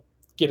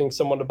 getting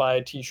someone to buy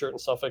a T-shirt and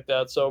stuff like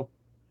that. So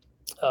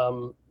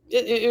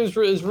it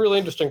was really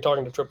interesting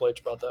talking to Triple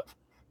H about that.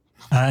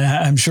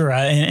 I'm sure,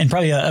 and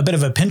probably a bit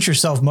of a pinch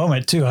yourself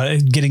moment too,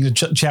 getting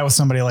to chat with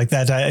somebody like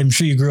that. I'm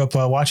sure you grew up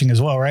watching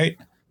as well, right?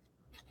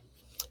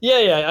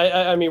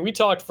 Yeah. I mean, we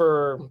talked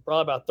for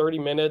probably about 30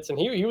 minutes, and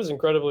he was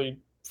incredibly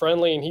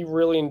friendly, and he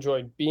really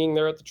enjoyed being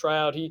there at the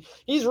tryout.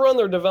 He's run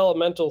their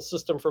developmental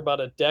system for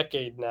about a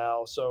decade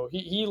now, so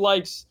he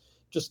likes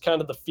just kind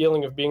of the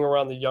feeling of being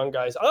around the young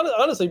guys.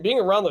 Honestly, being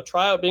around the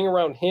tryout, being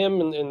around him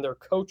and their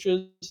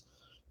coaches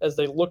as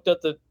they looked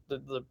at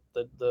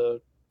the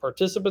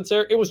participants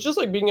there, it was just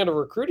like being at a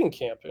recruiting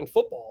camp in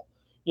football.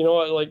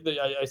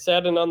 I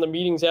sat in on the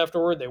meetings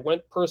afterward. They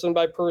went person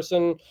by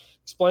person,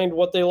 explained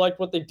what they liked,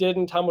 what they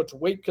didn't, how much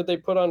weight could they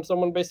put on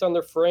someone based on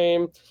their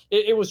frame.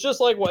 It was just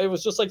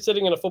like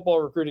sitting in a football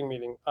recruiting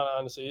meeting.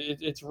 Honestly,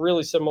 it's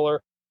really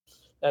similar.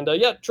 And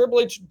Triple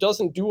H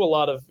doesn't do a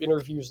lot of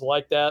interviews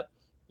like that.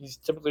 He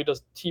typically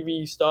does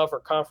TV stuff or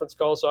conference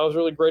calls. So I was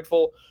really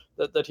grateful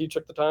that he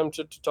took the time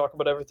to talk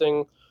about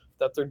everything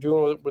that they're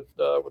doing with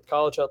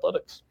college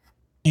athletics.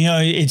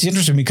 It's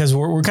interesting because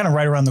we're kind of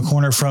right around the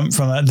corner from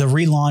the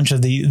relaunch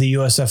of the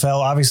USFL.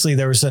 Obviously,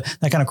 there was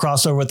that kind of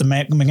crossover with the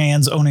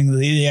McMahons owning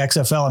the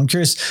XFL. I'm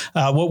curious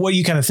what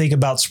you kind of think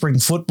about spring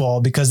football,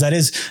 because that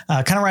is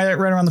kind of right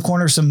around the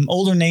corner. Some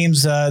older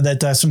names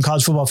that some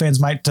college football fans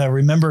might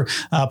remember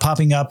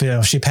popping up.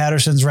 Shea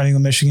Patterson's running the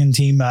Michigan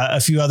team, a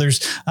few others,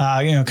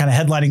 kind of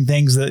headlining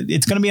things.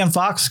 It's going to be on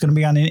Fox. It's going to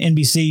be on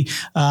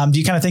NBC. Do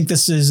you kind of think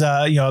this is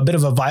a bit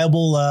of a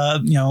viable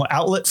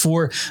outlet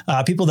for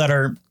people that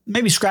are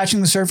maybe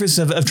scratching the surface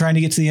of trying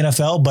to get to the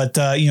NFL, but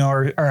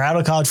are out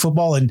of college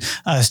football and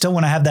still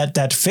want to have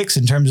that fix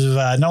in terms of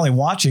not only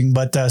watching,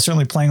 but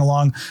certainly playing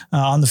along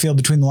on the field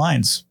between the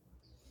lines?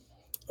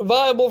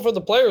 Viable for the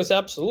players,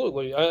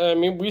 absolutely. I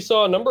mean, we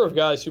saw a number of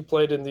guys who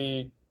played in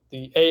the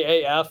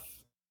AAF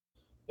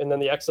and then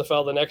the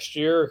XFL the next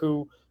year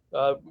who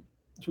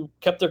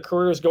kept their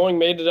careers going,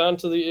 made it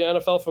onto the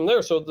NFL from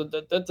there. So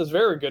that is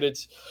very good.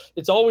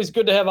 It's always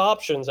good to have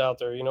options out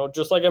there.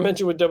 Just like I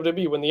mentioned with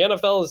WWE, when the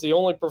NFL is the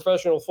only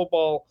professional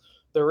football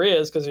there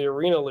is, because the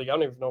Arena League, I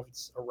don't even know if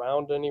it's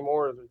around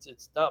anymore.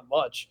 It's not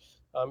much.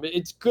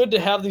 It's good to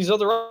have these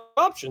other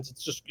options.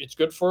 It's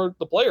good for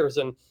the players.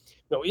 And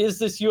is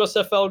this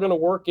USFL going to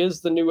work? Is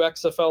the new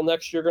XFL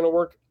next year going to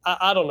work?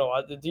 I don't know.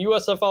 The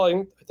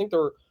USFL, I think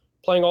they're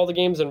playing all the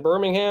games in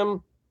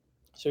Birmingham.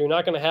 So you're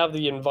not going to have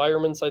the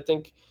environments, I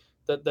think,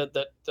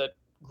 that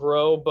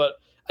grow. But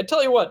I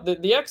tell you what, the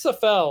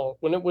XFL,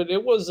 when it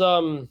was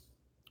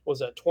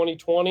that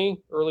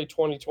 2020, early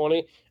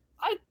 2020,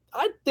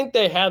 I think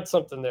they had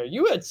something there.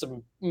 You had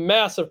some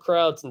massive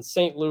crowds in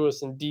St. Louis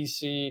and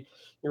DC.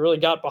 You really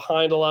got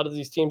behind a lot of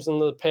these teams,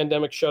 and the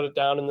pandemic shut it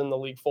down, and then the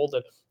league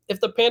folded. If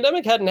the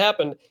pandemic hadn't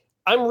happened,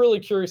 I'm really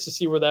curious to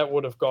see where that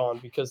would have gone,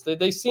 because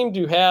they seem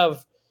to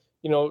have,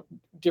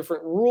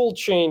 different rule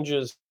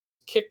changes,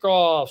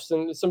 kickoffs,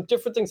 and some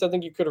different things I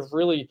think you could have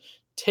really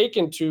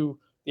taken to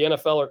the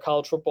NFL or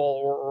college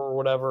football or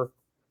whatever.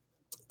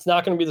 It's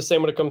not going to be the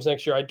same when it comes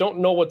next year. I don't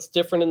know what's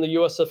different in the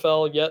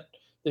USFL yet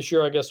this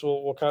year. I guess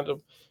we'll kind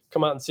of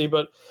come out and see.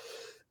 But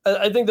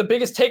I think the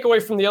biggest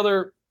takeaway from the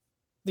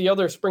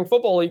other spring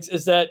football leagues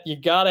is that you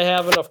got to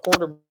have enough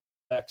quarterbacks.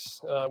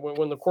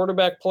 When the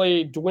quarterback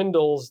play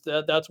dwindles,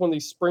 that's when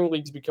these spring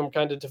leagues become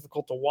kind of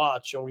difficult to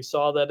watch, and we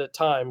saw that at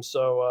times.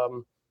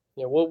 So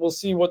we'll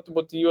see what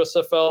the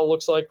USFL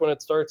looks like when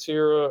it starts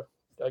here.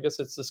 I guess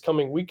it's this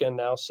coming weekend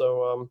now,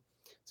 so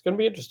it's going to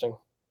be interesting.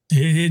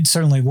 It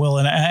certainly will.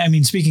 And I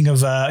mean, speaking of,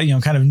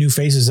 kind of new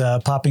faces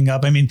popping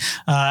up, I mean,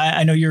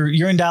 I know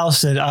you're in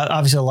Dallas.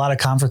 Obviously, a lot of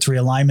conference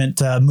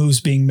realignment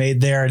moves being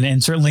made there,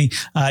 and certainly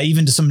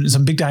even to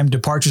some big time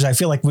departures. I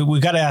feel like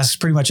we've got to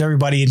ask pretty much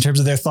everybody in terms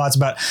of their thoughts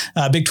about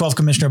Big 12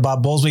 Commissioner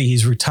Bob Bowlesby.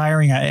 He's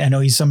retiring. I know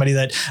he's somebody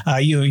that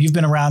you've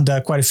been around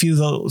quite a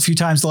few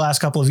times the last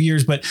couple of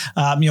years. But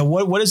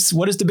what is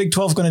the Big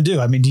 12 going to do?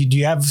 I mean, do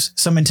you have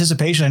some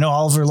anticipation? I know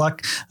Oliver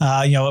Luck,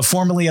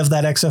 formerly of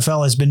that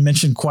XFL, has been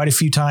mentioned quite a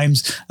few times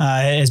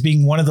as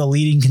being one of the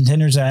leading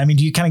contenders. I mean,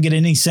 do you kind of get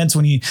any sense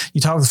when you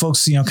talk with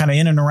folks, kind of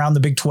in and around the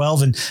Big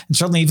 12 and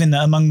certainly even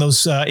among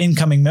those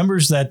incoming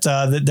members that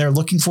they're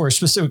looking for a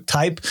specific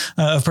type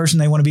of person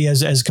they want to be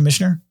as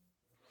commissioner?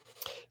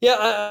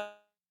 Yeah,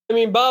 I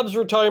mean, Bob's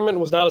retirement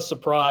was not a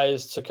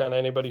surprise to kind of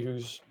anybody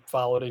who's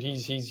followed it.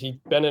 He's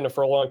been in it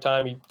for a long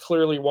time. He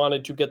clearly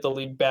wanted to get the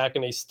league back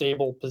in a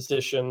stable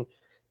position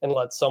and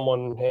let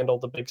someone handle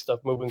the big stuff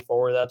moving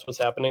forward. That's what's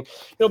happening.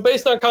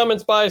 Based on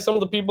comments by some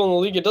of the people in the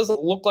league, it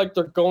doesn't look like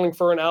they're going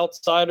for an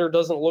outsider. It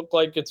doesn't look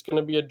like it's going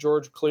to be a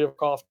George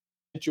Kliavkoff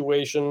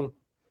situation.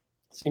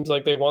 It seems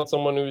like they want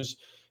someone who's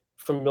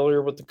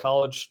familiar with the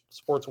college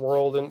sports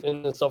world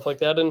and stuff like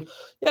that. And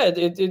yeah,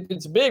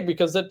 it's big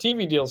because that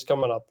TV deal is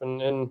coming up,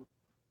 and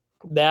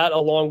that,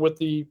 along with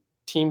the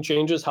team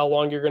changes, how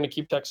long you're going to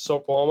keep Texas,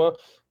 Oklahoma,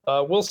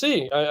 we'll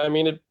see. I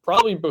mean, it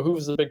probably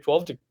behooves the Big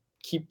 12 to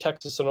keep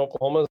Texas and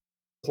Oklahoma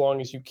as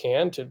long as you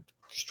can, to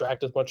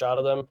extract as much out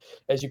of them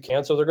as you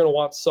can. So they're going to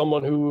want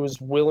someone who is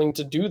willing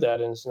to do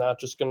that, and is not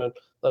just going to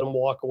let them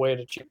walk away at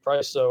a cheap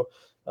price. So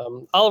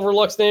Oliver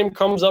Luck's name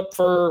comes up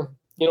for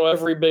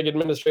every big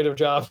administrative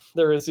job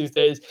there is these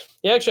days.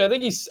 I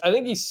think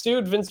he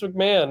sued Vince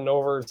McMahon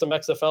over some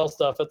XFL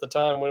stuff at the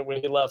time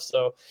when he left.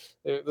 So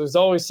there's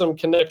always some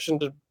connection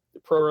to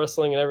pro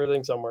wrestling and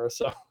everything somewhere.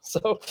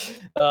 So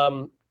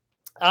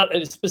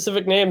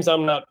specific names,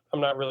 I'm not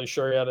really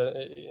sure yet.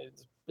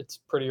 It's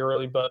pretty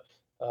early, but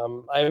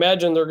I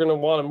imagine they're going to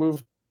want to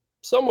move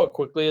somewhat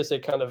quickly as they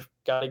kind of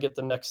got to get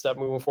the next step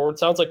moving forward.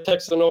 Sounds like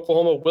Texas and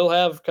Oklahoma will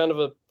have kind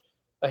of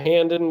a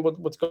hand in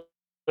what's going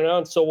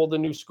on. So will the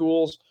new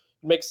schools.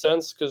 It makes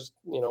sense because,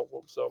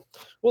 so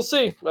we'll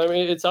see. I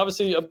mean, it's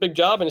obviously a big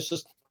job, and it's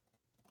just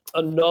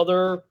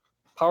another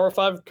Power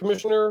 5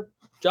 commissioner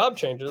job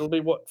change. It'll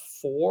be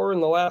 4 in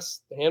the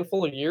last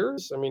handful of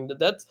years. I mean,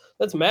 that's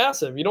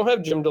massive. You don't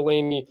have Jim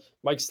Delaney,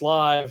 Mike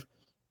Slive,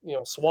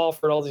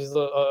 Swafford, all these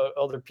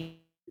other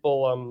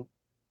people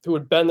who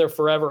had been there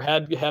forever,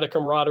 had a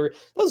camaraderie.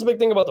 That was a big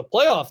thing about the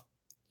playoff.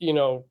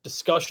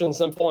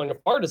 discussions and falling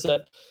apart is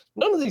that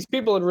none of these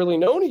people had really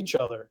known each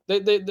other.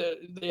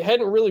 They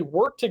hadn't really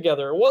worked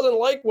together. It wasn't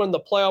like when the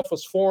playoff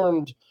was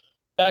formed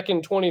back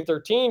in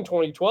 2013,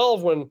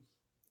 2012, when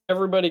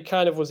everybody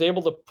kind of was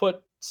able to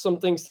put some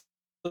things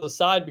to the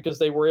side because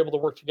they were able to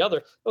work together.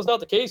 That was not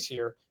the case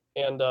here.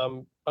 And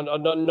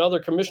another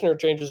commissioner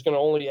change is going to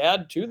only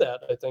add to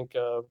that, I think,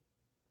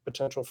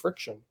 potential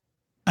friction.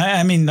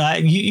 I mean,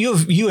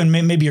 you and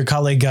maybe your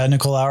colleague,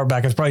 Nicole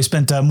Auerbach, have probably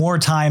spent more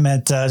time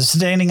at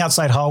standing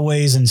outside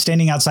hallways and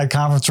standing outside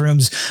conference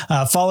rooms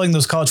following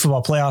those college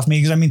football playoff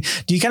meetings. I mean,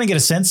 do you kind of get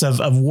a sense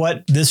of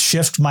what this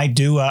shift might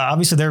do?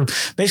 Obviously, they're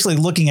basically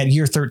looking at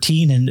year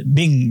 13 and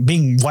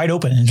being wide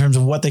open in terms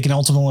of what they can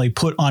ultimately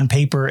put on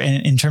paper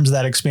in terms of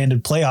that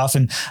expanded playoff.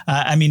 And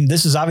I mean,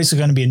 this is obviously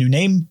going to be a new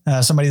name,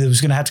 somebody who's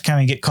going to have to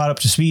kind of get caught up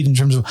to speed in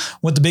terms of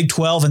what the Big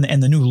 12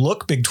 and the new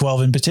look Big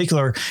 12 in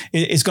particular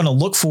is going to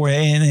look for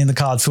in the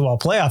college football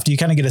playoff. Do you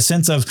kind of get a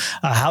sense of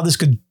how this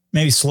could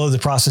maybe slow the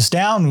process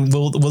down?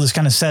 Will this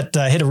kind of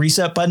hit a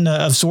reset button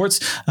of sorts?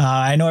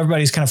 I know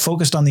everybody's kind of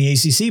focused on the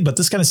ACC, but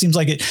this kind of seems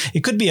like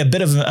it could be a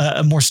bit of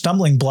a more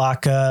stumbling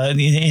block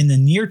in the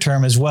near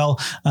term as well,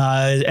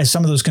 as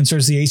some of those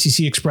concerns the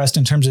ACC expressed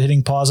in terms of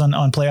hitting pause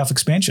on playoff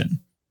expansion.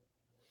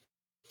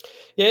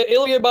 Yeah,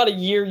 it'll be about a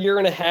year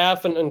and a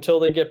half until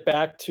they get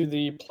back to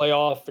the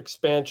playoff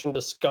expansion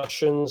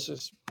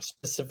discussions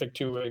specific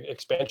to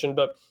expansion.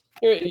 But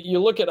you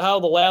look at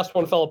how the last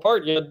one fell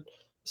apart. You had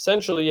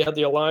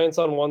the Alliance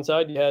on one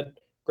side, you had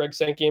Greg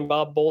Sankey and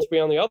Bob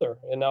Bowlesby on the other,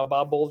 and now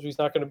Bob Bowlesby's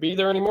not going to be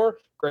there anymore.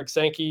 Greg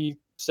Sankey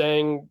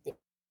saying,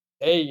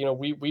 "Hey,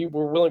 we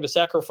were willing to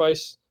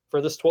sacrifice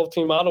for this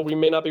 12-team model. We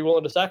may not be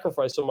willing to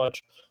sacrifice so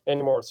much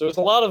anymore." So there's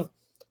a lot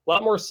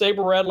more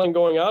saber rattling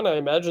going on. I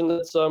imagine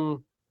that's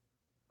going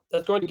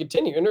to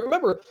continue. And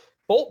remember,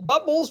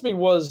 Bob Bowlesby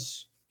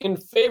was in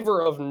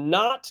favor of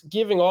not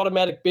giving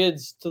automatic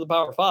bids to the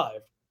Power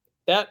Five.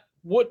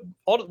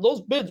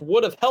 Those bids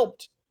would have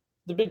helped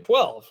the Big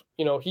 12.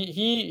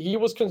 He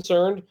was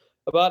concerned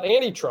about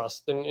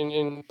antitrust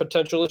and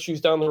potential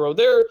issues down the road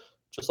there,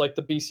 just like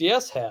the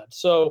BCS had.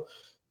 So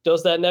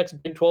does that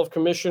next Big 12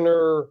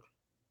 commissioner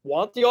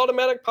want the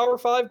automatic Power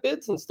 5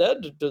 bids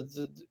instead? Does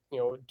the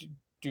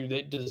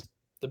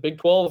Big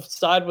 12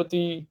 side with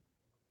the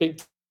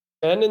Big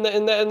 10 in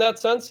that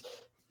sense?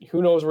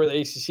 Who knows where the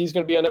ACC is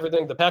going to be on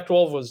everything? The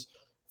Pac-12 was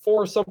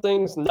for some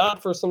things,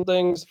 not for some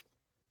things.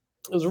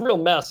 It was a real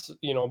mess,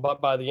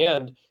 by the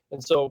end.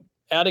 And so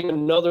adding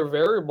another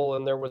variable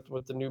in there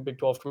with the new Big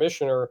 12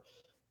 commissioner,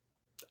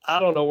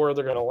 I don't know where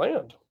they're going to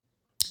land.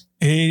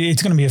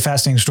 It's going to be a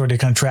fascinating story to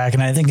kind of track.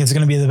 And I think it's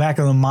going to be in the back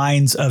of the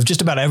minds of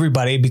just about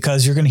everybody,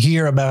 because you're going to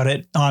hear about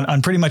it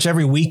on pretty much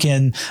every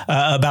weekend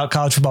about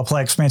college football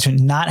playoff expansion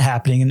not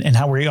happening and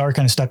how we are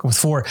kind of stuck with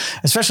 4,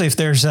 especially if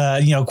there's,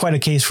 quite a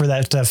case for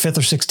that 5th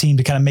or 6th team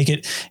to kind of make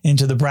it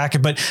into the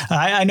bracket. But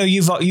I know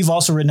you've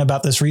also written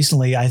about this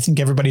recently. I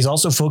think everybody's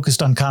also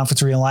focused on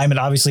conference realignment.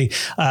 Obviously,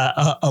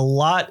 a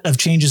lot of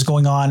changes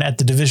going on at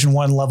the Division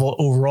I level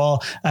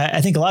overall. I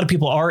think a lot of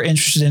people are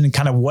interested in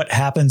kind of what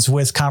happens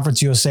with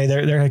Conference USA.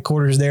 Their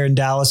headquarters there in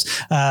Dallas.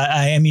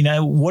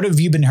 What have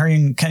you been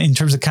hearing in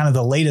terms of kind of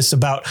the latest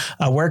about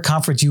where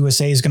Conference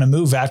USA is going to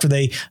move after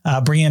they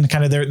bring in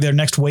kind of their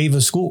next wave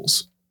of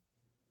schools?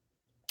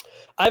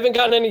 I haven't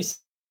gotten any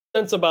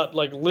sense about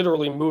like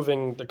literally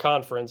moving the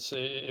conference,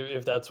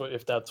 if that's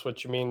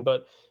what you mean.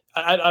 But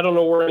I don't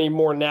know where any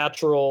more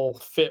natural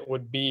fit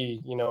would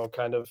be.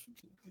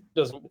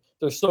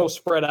 They're so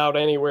spread out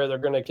anywhere. They're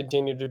going to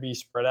continue to be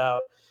spread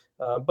out.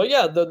 But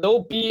yeah,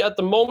 they'll be at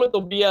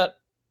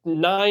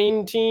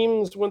 9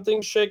 teams when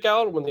things shake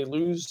out, when they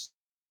lose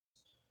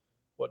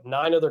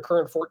 9 of their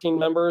current 14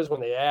 members, when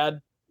they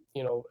add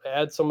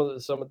some of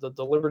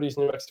the Liberties,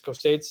 New Mexico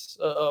States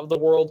of the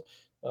world.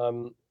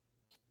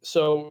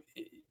 So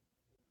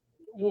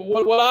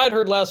what I'd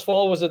heard last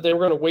fall was that they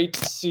were going to wait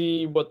to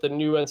see what the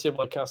new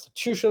NCAA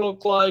Constitution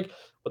looked like,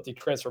 what the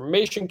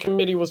Transformation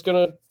Committee was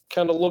going to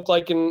kind of look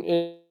like in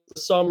the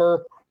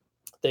summer.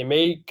 They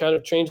may kind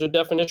of change the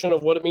definition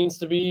of what it means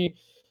to be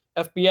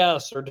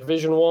FBS or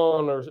Division I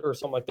or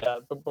something like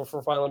that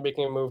before finally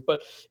making a move.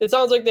 But it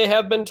sounds like they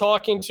have been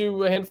talking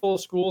to a handful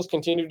of schools,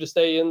 continue to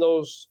stay in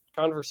those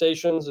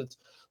conversations. It's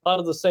a lot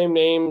of the same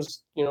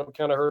names,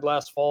 kind of heard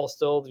last fall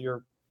still,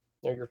 your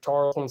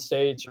Tarleton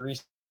States, your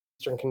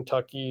Eastern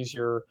Kentuckys,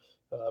 your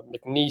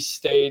McNeese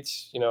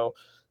States.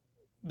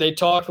 They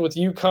talked with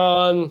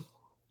UConn,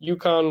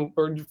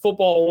 or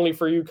football only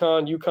for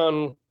UConn.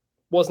 UConn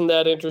wasn't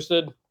that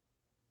interested.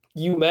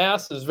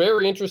 UMass is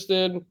very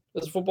interested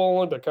as football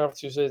only, but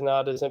Conference USA is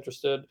not as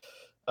interested.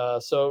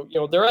 So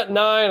they're at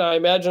 9. I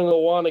imagine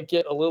they'll want to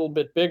get a little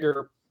bit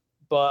bigger,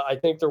 but I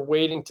think they're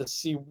waiting to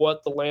see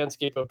what the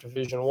landscape of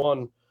Division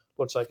I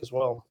looks like as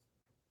well.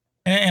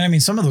 And I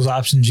mean, some of those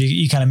options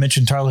you kind of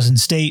mentioned, Tarleton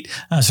State,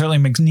 certainly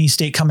McNeese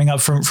State coming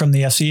up from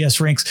the FCS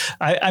ranks.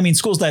 I mean,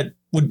 schools that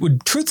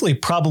would truthfully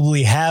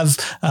probably have,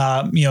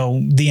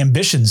 the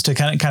ambitions to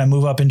kind of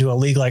move up into a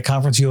league like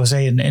Conference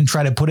USA and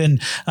try to put in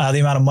the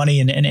amount of money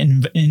and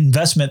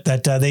investment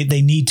that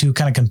they need to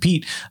kind of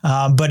compete.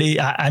 But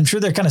I'm sure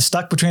they're kind of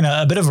stuck between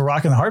a bit of a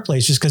rock and a hard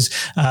place just because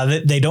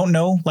they don't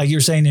know, like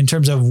you're saying, in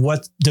terms of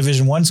what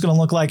Division I is going to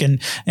look like.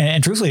 And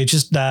truthfully, it's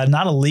just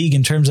not a league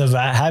in terms of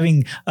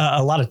having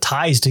a lot of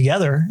ties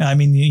together. I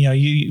mean,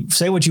 you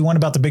say what you want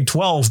about the Big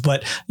 12,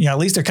 but at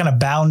least they're kind of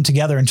bound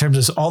together in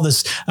terms of all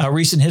this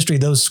recent history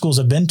those schools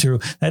have been through.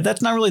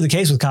 That's not really the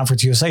case with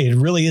Conference USA. It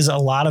really is a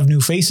lot of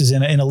new faces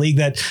in a league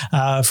that,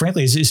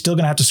 frankly, is still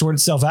going to have to sort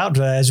itself out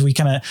as we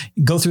kind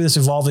of go through this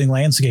evolving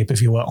landscape,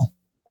 if you will.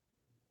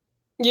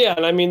 Yeah,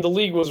 and I mean, the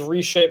league was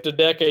reshaped a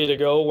decade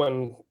ago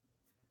when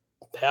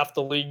half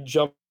the league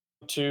jumped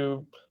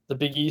to the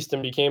Big East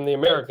and became the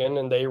American,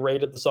 and they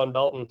raided the Sun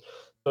Belt, and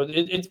so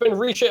it's been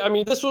reshaped. I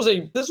mean, this was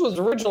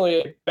originally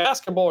a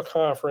basketball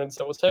conference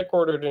that was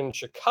headquartered in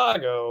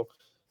Chicago.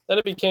 Then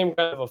it became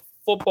kind of a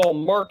football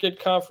market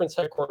conference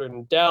headquartered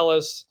in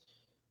Dallas.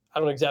 I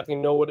don't exactly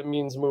know what it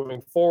means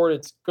moving forward.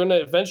 It's going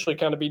to eventually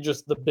kind of be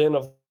just the bin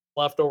of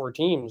leftover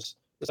teams,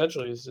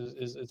 essentially, is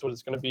what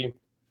it's going to be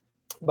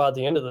by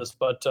the end of this.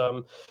 But,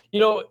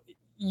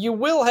 you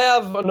will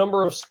have a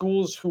number of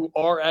schools who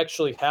are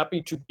actually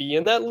happy to be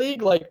in that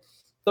league. Like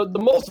the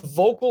most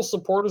vocal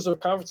supporters of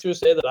Conference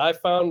USA that I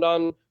found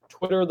on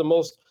Twitter, the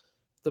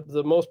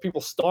most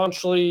people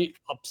staunchly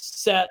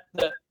upset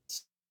that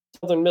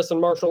Southern Miss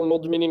and Marshall and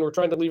Old Dominion were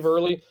trying to leave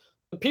early.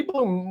 The people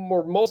who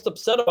were most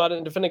upset about it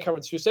and defending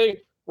Conference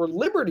USA were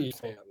Liberty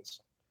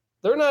fans.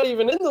 They're not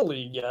even in the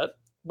league yet,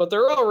 but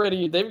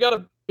they've got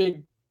a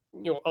big,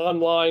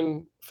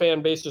 online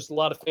fan base, just a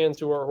lot of fans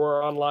who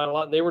are online a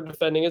lot, and they were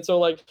defending it. So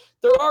like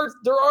there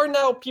are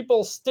now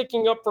people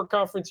sticking up for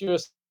Conference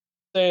USA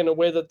in a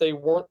way that they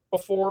weren't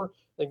before,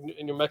 like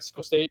in New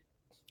Mexico State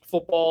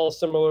football,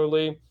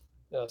 similarly,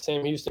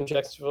 Sam Houston,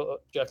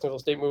 Jacksonville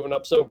State moving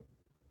up. So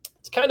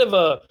it's kind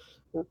of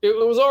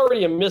it was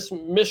already a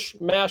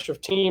mishmash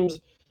of teams.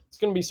 It's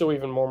going to be so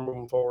even more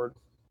moving forward.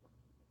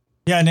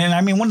 Yeah, and I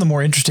mean, one of the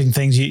more interesting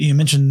things you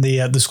mentioned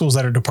the schools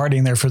that are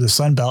departing there for the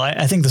Sun Belt.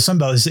 I think the Sun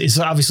Belt is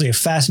obviously a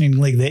fascinating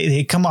league.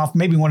 They come off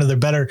maybe one of their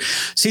better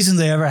seasons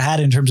they ever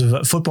had in terms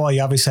of football.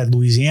 You obviously had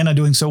Louisiana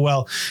doing so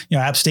well.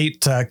 App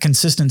State,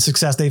 consistent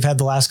success they've had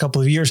the last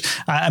couple of years.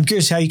 I'm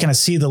curious how you kind of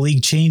see the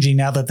league changing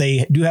now that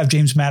they do have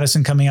James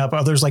Madison coming up.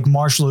 Others like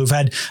Marshall who've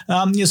had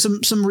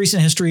some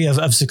recent history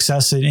of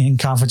success in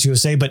Conference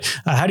USA. But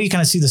how do you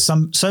kind of see the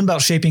Sun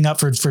Belt shaping up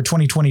for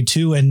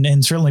 2022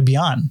 and certainly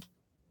beyond?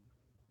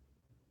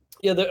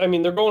 Yeah,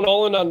 they're going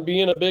all in on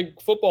being a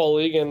big football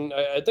league, and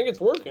I think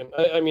it's working.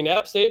 I mean,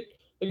 App State,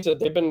 like you said,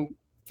 they've been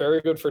very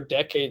good for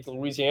decades.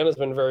 Louisiana's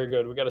been very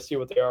good. We got to see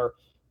what they are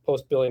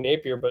post Billy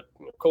Napier, but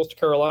Coastal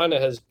Carolina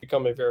has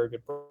become a very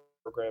good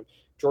program.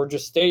 Georgia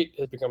State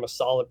has become a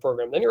solid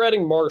program. Then you're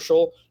adding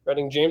Marshall, you're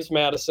adding James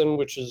Madison,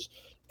 which is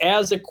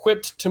as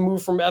equipped to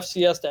move from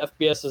FCS to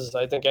FBS as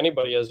I think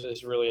anybody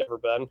has really ever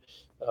been.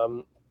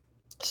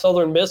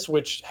 Southern Miss,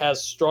 which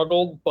has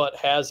struggled but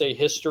has a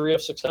history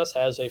of success,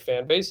 has a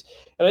fan base.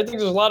 And I think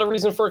there's a lot of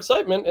reason for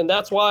excitement, and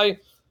that's why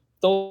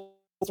those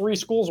three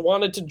schools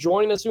wanted to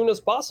join as soon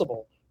as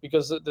possible,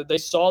 because they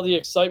saw the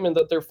excitement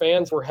that their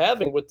fans were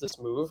having with this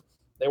move.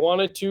 They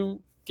wanted to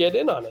get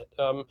in on it.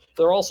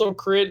 They're also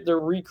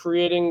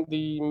recreating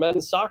the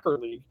men's soccer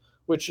league,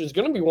 which is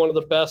going to be one of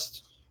the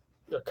best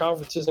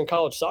conferences in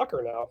college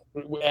soccer now,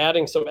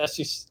 adding some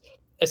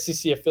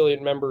SEC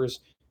affiliate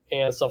members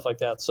and stuff like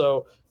that.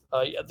 So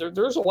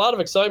there's a lot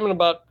of excitement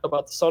about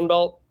the Sun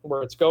Belt,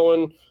 where it's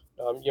going.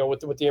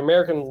 With the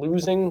American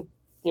losing,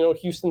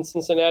 Houston,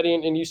 Cincinnati,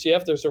 and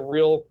UCF, there's a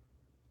real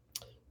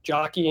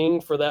jockeying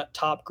for that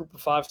top group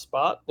of 5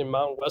 spot. And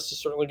Mountain West is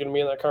certainly going to be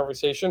in that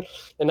conversation.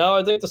 And now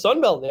I think the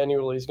Sun Belt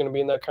annually is going to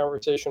be in that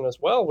conversation as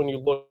well, when you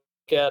look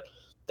at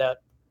that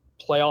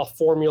playoff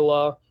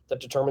formula that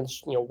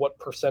determines, what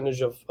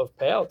percentage of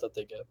payout that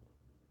they get.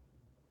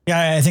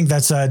 Yeah, I think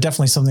that's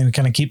definitely something to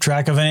kind of keep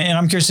track of. And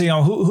I'm curious,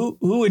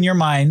 who in your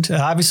mind,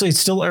 obviously it's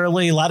still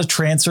early, a lot of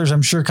transfers,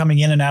 I'm sure, coming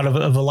in and out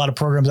of a lot of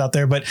programs out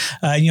there. But,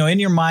 in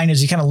your mind,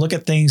 as you kind of look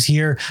at things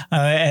here,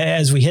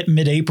 as we hit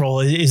mid-April,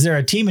 is there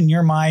a team in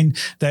your mind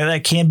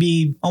that can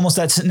be almost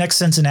that next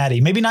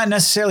Cincinnati? Maybe not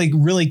necessarily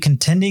really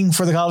contending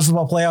for the college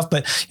football playoff,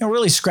 but,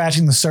 really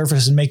scratching the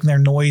surface and making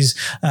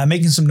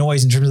making some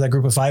noise in terms of that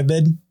group of 5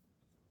 bid?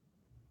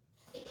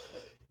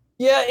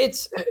 Yeah,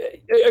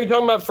 are you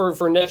talking about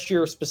for next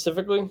year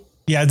specifically?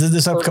 Yeah,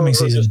 this upcoming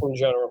season. Just in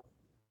general?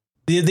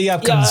 The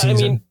upcoming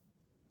season. I mean,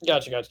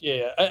 gotcha.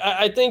 Yeah.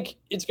 I think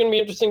it's going to be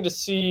interesting to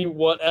see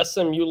what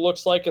SMU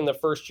looks like in the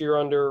first year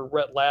under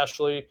Rhett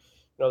Lashley.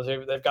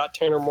 They've got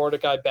Tanner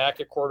Mordecai back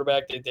at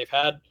quarterback. They've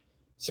had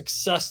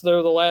success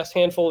there the last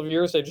handful of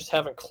years. They just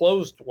haven't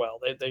closed well.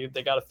 They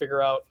got to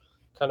figure out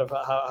kind of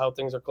how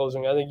things are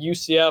closing. I think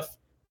UCF,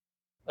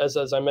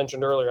 as I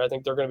mentioned earlier, I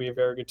think they're going to be a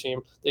very good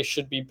team. They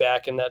should be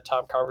back in that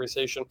top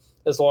conversation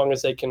as long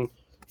as they can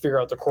figure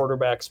out the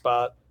quarterback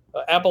spot.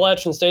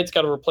 Appalachian State's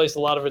got to replace a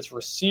lot of its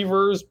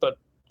receivers, but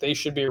they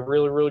should be a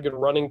really, really good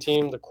running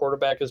team. The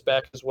quarterback is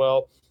back as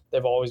well.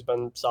 They've always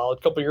been solid.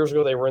 A couple of years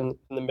ago, they were in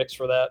the mix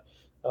for that.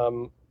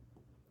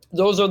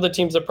 Those are the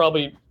teams that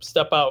probably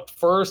step out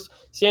first.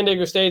 San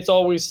Diego State's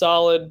always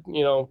solid.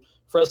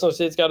 Fresno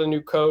State's got a new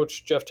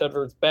coach. Jeff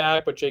Tedford's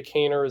back, but Jake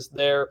Haener is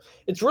there.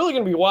 It's really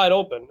going to be wide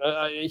open.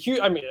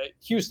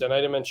 Houston, I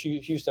didn't mention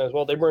Houston as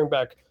well. They bring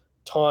back a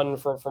ton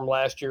from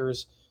last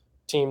year's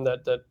team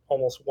that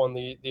almost won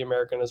the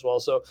American as well.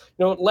 So,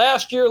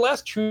 last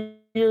 2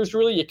 years,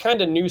 really, you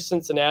kind of knew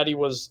Cincinnati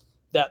was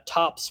that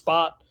top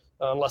spot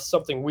unless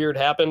something weird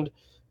happened.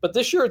 But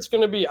this year it's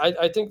going to be,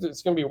 I think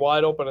it's going to be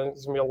wide open. I think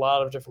there's going to be a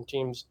lot of different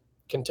teams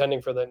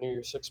contending for that New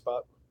Year's Six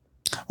spot.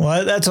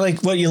 Well, that's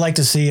like what you like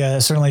to see,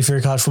 certainly if you're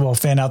a college football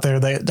fan out there,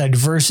 the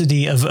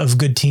diversity of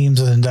good teams.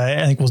 And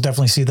I think we'll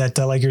definitely see that,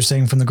 like you're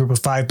saying, from the group of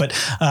five. But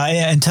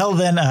until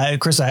then,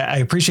 Chris, I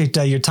appreciate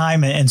your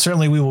time, and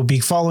certainly we will be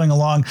following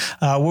along.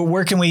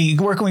 Where can we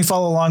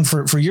follow along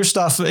for your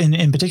stuff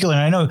in particular?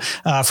 And I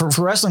know for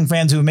wrestling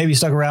fans who have maybe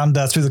stuck around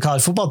through the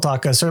college football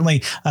talk,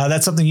 certainly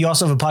that's something you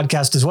also have a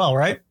podcast as well,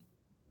 right?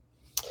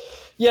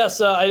 Yes,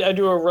 I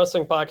do a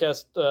wrestling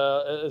podcast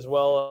as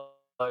well.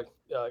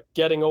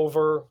 Getting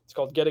Over. It's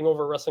called Getting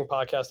Over Wrestling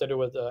Podcast. I do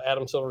with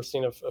Adam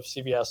Silverstein of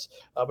CBS.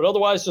 But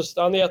otherwise, just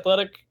on The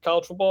Athletic,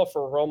 college football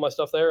for all my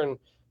stuff there, and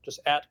just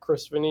at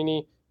Chris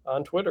Vannini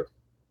on Twitter.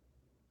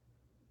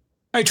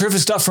 All right, terrific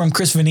stuff from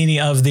Chris Vannini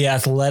of The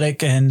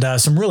Athletic, and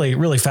some really,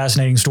 really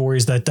fascinating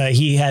stories that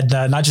he had,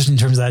 not just in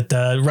terms of that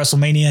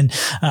WrestleMania and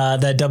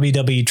that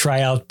WWE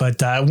tryout, but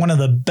one of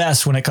the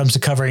best when it comes to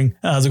covering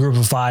the group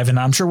of five. And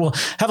I'm sure we'll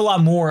have a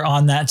lot more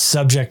on that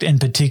subject in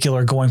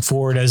particular going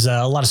forward as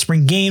a lot of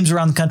spring games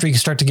around the country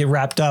start to get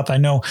wrapped up. I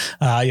know,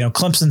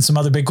 Clemson, some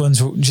other big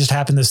ones just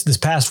happened this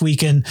past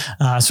weekend.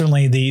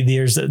 Certainly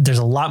there's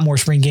a lot more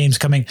spring games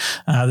coming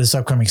this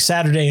upcoming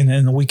Saturday, and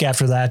then the week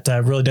after that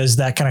really does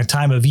that kind of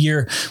time of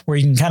year where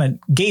you can kind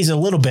of gaze a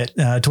little bit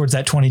towards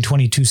that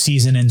 2022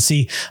 season and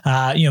see,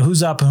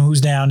 who's up and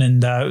who's down,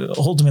 and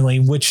ultimately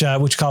which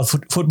college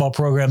football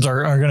programs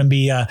are going to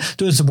be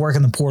doing some work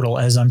in the portal,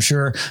 as I'm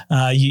sure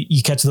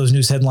you catch those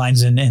news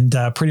headlines, and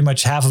pretty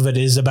much half of it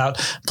is about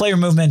player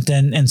movement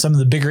and some of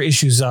the bigger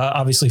issues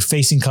obviously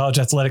facing college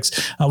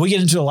athletics. We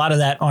get into a lot of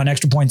that on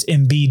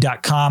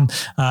extrapointsmb.com.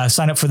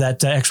 Sign up for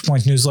that Extra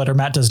Points newsletter.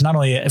 Matt does not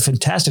only a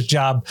fantastic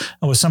job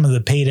with some of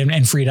the paid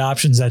and free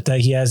options that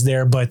he has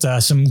there, but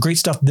some great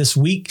stuff this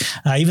week.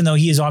 Even though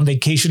he is on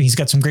vacation, he's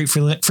got some great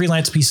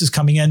freelance pieces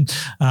coming in.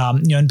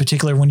 In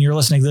particular, when you're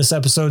listening to this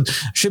episode,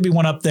 should be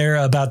one up there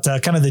about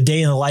kind of the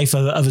day in the life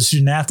of a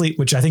student athlete,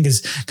 which I think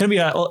is going to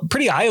be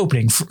pretty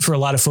eye-opening for a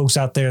lot of folks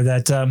out there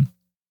that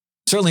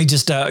certainly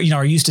just,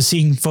 are used to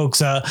seeing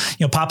folks,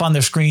 pop on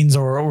their screens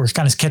or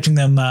kind of catching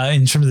them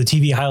in terms of the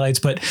TV highlights,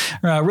 but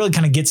really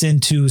kind of gets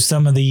into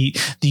some of the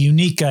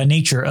unique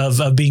nature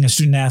of being a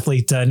student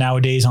athlete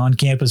nowadays on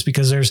campus,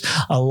 because there's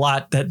a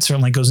lot that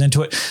certainly goes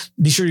into it.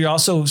 Be sure you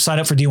also sign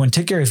up for D1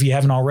 Ticker if you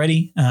haven't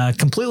already.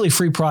 Completely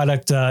free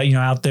product,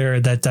 out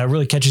there that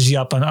really catches you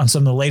up on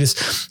some of the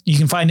latest. You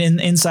can find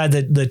inside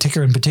the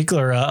Ticker in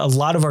particular, a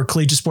lot of our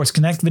Collegiate Sports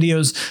Connect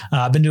videos.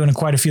 I've been doing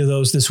quite a few of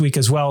those this week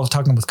as well,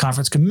 talking with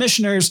conference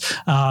commissioners,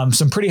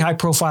 some pretty high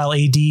profile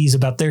ADs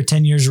about their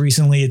tenures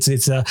recently.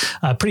 It's a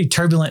pretty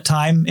turbulent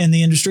time in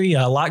the industry,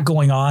 a lot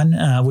going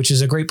on, which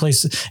is a great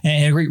place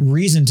and a great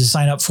reason to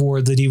sign up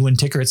for the D1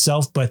 Ticker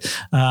itself. But,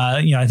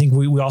 I think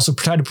we also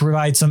try to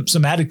provide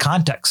some added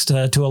context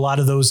to a lot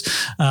of those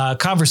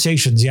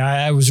conversations.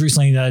 I was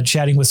recently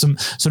chatting with some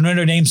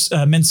Notre Dame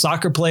men's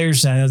soccer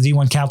players, and the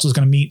D1 Council is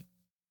going to meet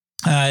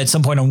at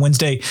some point on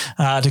Wednesday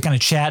to kind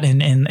of chat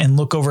and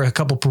look over a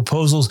couple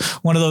proposals.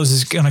 One of those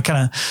is going to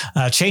kind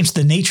of change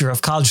the nature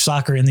of college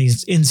soccer in the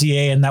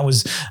NCAA, and that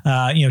was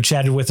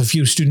chatted with a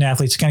few student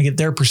athletes to kind of get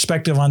their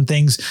perspective on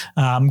things.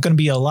 Going to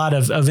be a lot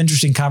of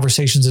interesting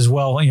conversations as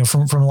well,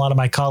 from a lot of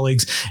my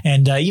colleagues,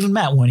 and even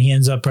Matt when he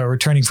ends up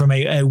returning from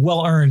a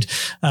well-earned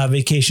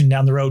vacation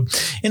down the road.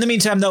 In the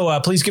meantime, though,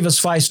 please give us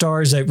 5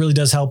 stars. It really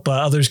does help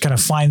others kind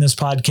of find this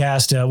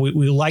podcast.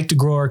 We like to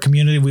grow our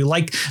community. We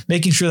like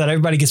making sure that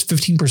everybody gets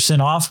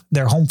 15% off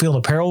their home field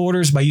apparel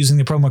orders by using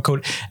the promo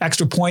code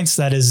Extra Points.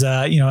 That is,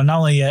 not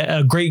only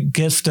a great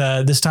gift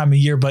this time of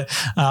year, but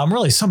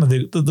really some of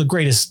the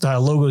greatest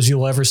logos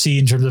you'll ever see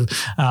in terms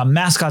of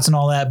mascots and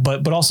all that,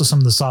 but also some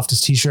of the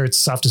softest t-shirts,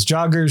 softest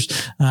joggers.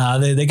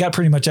 They got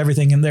pretty much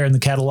everything in there in the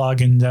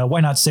catalog, and why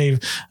not save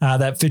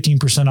that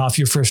 15% off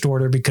your first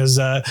order? Because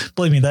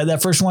believe me,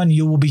 that first one,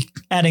 you will be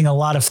adding a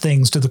lot of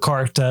things to the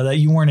cart that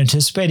you weren't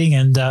anticipating,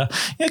 and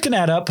it can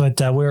add up, but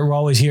we're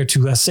always here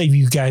to save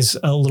you guys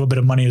a little bit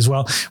of money as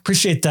well.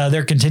 Appreciate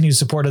their continued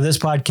support of this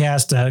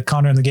podcast.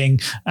 Connor and the gang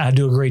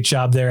do a great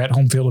job there at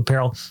Home Field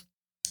Apparel.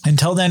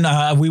 Until then,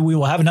 we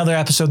will have another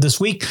episode this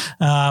week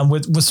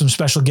with some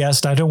special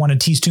guests. I don't want to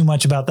tease too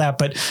much about that,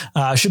 but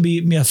should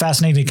be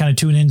fascinating to kind of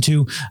tune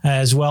into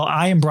as well.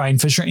 I am Brian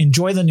Fisher.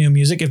 Enjoy the new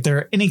music. If there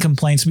are any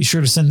complaints, be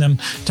sure to send them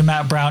to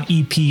Matt Brown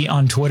EP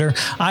on Twitter.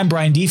 I'm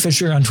Brian D.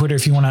 Fisher on Twitter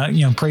if you want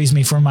to praise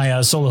me for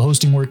my solo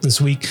hosting work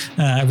this week.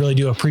 I really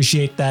do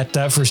appreciate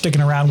that for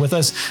sticking around with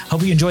us.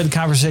 Hope you enjoyed the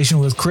conversation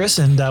with Chris,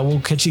 and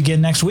we'll catch you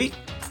again next week.